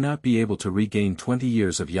 you may not be able to regain 20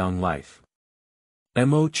 years of young life.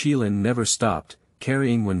 Mo Qilin never stopped,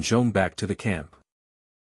 carrying Zhong back to the camp.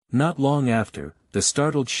 Not long after, the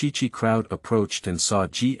startled Shichi crowd approached and saw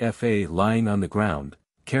GFA lying on the ground,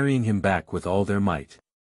 carrying him back with all their might.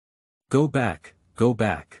 Go back, go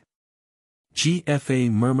back.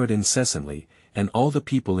 GFA murmured incessantly, and all the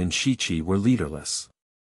people in Shichi were leaderless.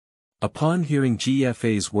 Upon hearing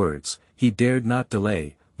GFA's words, he dared not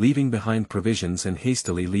delay, leaving behind provisions and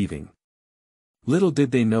hastily leaving. Little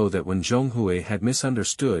did they know that when Zhonghui had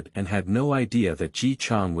misunderstood and had no idea that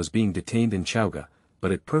Jichang was being detained in Chaoga,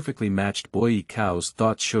 but it perfectly matched Boyi Cao's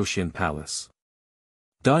thoughts. Shoshin Palace.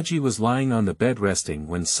 Daji was lying on the bed resting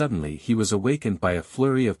when suddenly he was awakened by a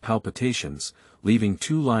flurry of palpitations, leaving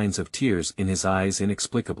 2 lines of tears in his eyes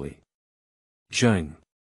inexplicably. Jiang.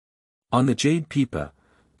 On the jade pipa,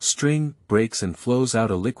 string breaks and flows out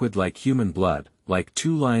a liquid like human blood, like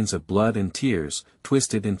 2 lines of blood and tears,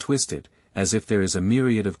 twisted and twisted, as if there is a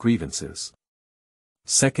myriad of grievances.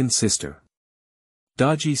 Second sister.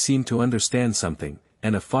 Daji seemed to understand something,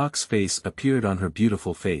 and a fox face appeared on her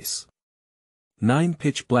beautiful face. 9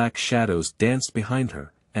 pitch-black shadows danced behind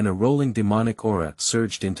her, and a rolling demonic aura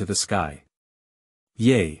surged into the sky.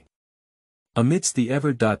 Yea! Amidst the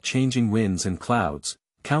ever-changing winds and clouds,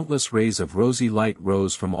 countless rays of rosy light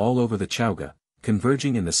rose from all over the Chaoga,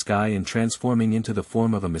 converging in the sky and transforming into the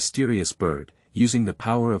form of a mysterious bird, using the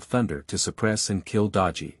power of thunder to suppress and kill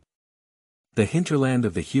Daji. The hinterland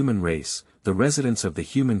of the human race, the residence of the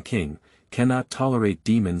human king, cannot tolerate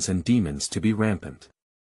demons and demons to be rampant.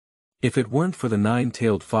 If it weren't for the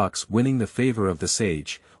 9-tailed fox winning the favor of the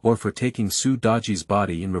sage, or for taking Su Daji's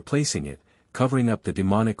body and replacing it, covering up the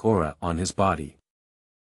demonic aura on his body.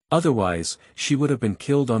 Otherwise, she would have been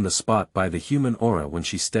killed on the spot by the human aura when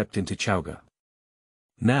she stepped into Chaoga.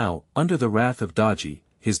 Now, under the wrath of Daji,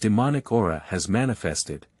 his demonic aura has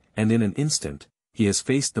manifested, and in an instant, he has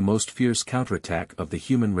faced the most fierce counterattack of the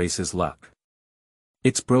human race's luck.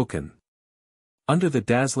 It's broken. Under the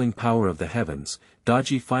dazzling power of the heavens,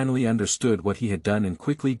 Daji finally understood what he had done and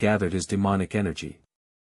quickly gathered his demonic energy.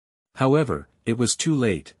 However, it was too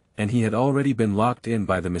late, and he had already been locked in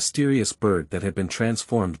by the mysterious bird that had been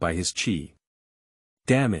transformed by his chi.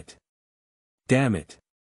 Damn it! Damn it!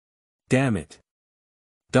 Damn it!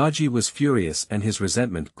 Daji was furious and his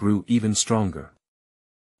resentment grew even stronger.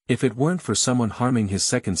 If it weren't for someone harming his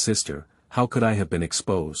second sister, how could I have been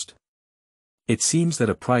exposed? It seems that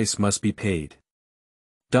a price must be paid.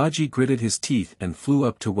 Daji gritted his teeth and flew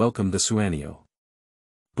up to welcome the Suanio.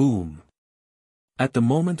 Boom! At the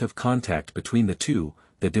moment of contact between the two,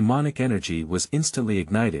 the demonic energy was instantly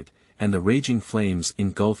ignited, and the raging flames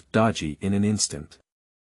engulfed Daji in an instant.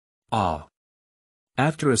 Ah!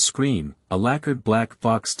 After a scream, a lacquered black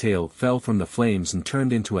fox tail fell from the flames and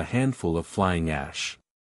turned into a handful of flying ash.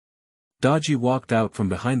 Daji walked out from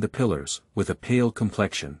behind the pillars, with a pale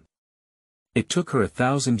complexion. It took her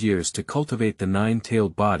 1,000 years to cultivate the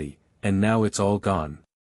 9-tailed body, and now it's all gone.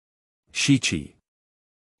 Shichi.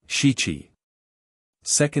 Shichi.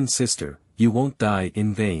 Second sister, you won't die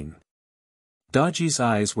in vain. Daji's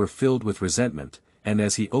eyes were filled with resentment, and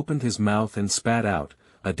as he opened his mouth and spat out,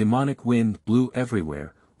 a demonic wind blew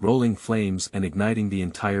everywhere, rolling flames and igniting the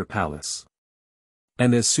entire palace.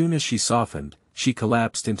 And as soon as she softened, she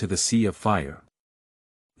collapsed into the sea of fire.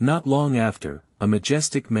 Not long after, a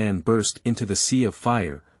majestic man burst into the sea of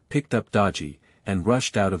fire, picked up Daji, and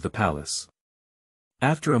rushed out of the palace.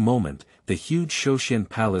 After a moment, the huge Shoshin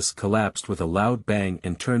palace collapsed with a loud bang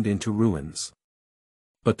and turned into ruins.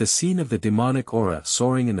 But the scene of the demonic aura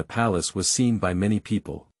soaring in the palace was seen by many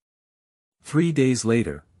people. 3 days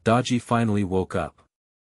later, Daji finally woke up.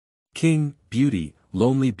 King, beauty,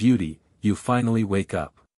 lonely beauty, you finally wake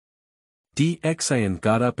up. Ziya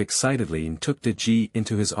got up excitedly and took Daji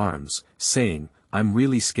into his arms, saying, I'm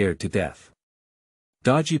really scared to death.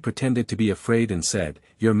 Daji pretended to be afraid and said,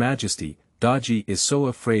 Your Majesty, Daji is so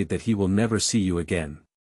afraid that he will never see you again.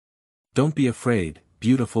 Don't be afraid,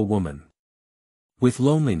 beautiful woman. With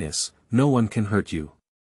loneliness, no one can hurt you.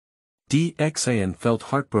 Ziya felt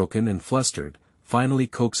heartbroken and flustered, finally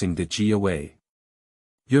coaxing Daji away.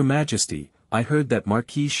 Your Majesty, I heard that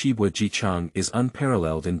Marquis Shibwa Jichang is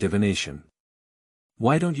unparalleled in divination.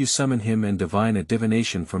 Why don't you summon him and divine a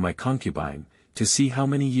divination for my concubine, to see how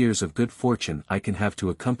many years of good fortune I can have to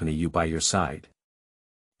accompany you by your side?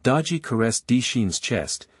 Daji caressed Dishin's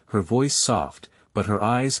chest, her voice soft, but her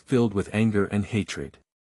eyes filled with anger and hatred.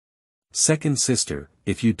 Second sister,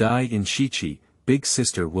 if you die in Shichi, big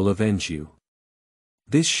sister will avenge you.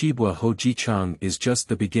 This Shibwa Ho Jichang is just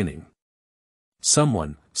the beginning.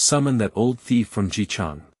 Someone, summon that old thief from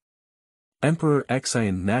Jichang. Emperor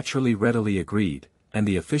Xian naturally readily agreed, and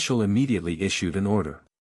the official immediately issued an order.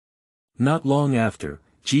 Not long after,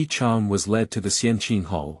 Jichang was led to the Xianqing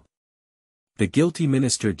Hall. The guilty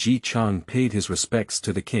minister Jichang paid his respects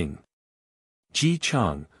to the king.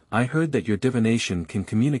 Jichang, I heard that your divination can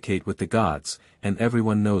communicate with the gods, and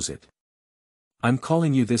everyone knows it. I'm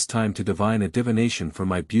calling you this time to divine a divination for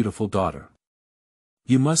my beautiful daughter.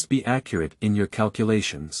 You must be accurate in your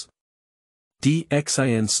calculations.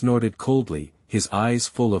 Xian snorted coldly, his eyes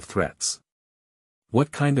full of threats.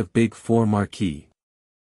 What kind of big four marquis?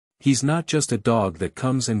 He's not just a dog that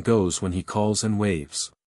comes and goes when he calls and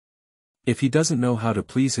waves. If he doesn't know how to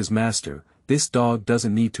please his master, this dog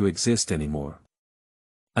doesn't need to exist anymore.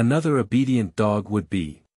 Another obedient dog would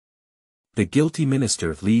be. The guilty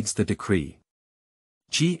minister leads the decree.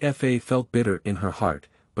 Gfa felt bitter in her heart,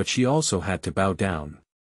 but she also had to bow down.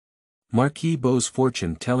 Marquis Bo's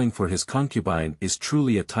fortune telling for his concubine is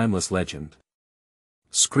truly a timeless legend.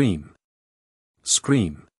 Scream!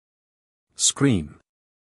 Scream! Scream!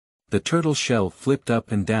 The turtle shell flipped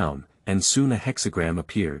up and down, and soon a hexagram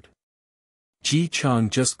appeared. Jichang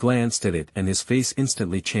just glanced at it and his face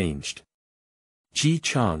instantly changed.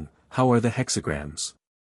 Jichang, how are the hexagrams?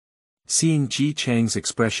 Seeing Jichang's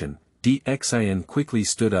expression, Xian quickly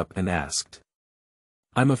stood up and asked.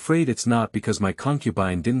 I'm afraid it's not because my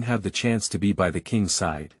concubine didn't have the chance to be by the king's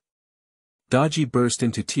side. Daji burst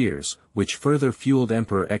into tears, which further fueled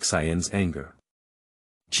Emperor Xian's anger.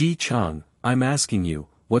 Jichang, I'm asking you,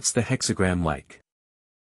 what's the hexagram like?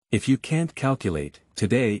 If you can't calculate,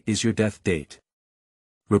 today is your death date.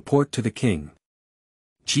 Report to the king.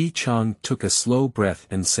 Jichang took a slow breath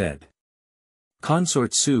and said.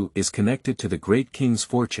 Consort Su is connected to the great king's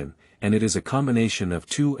fortune, and it is a combination of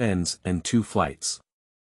 2 ends and 2 flights.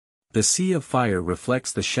 The sea of fire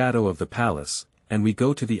reflects the shadow of the palace, and we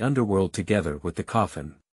go to the underworld together with the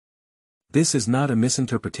coffin. This is not a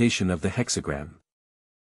misinterpretation of the hexagram.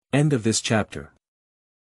 End of this chapter.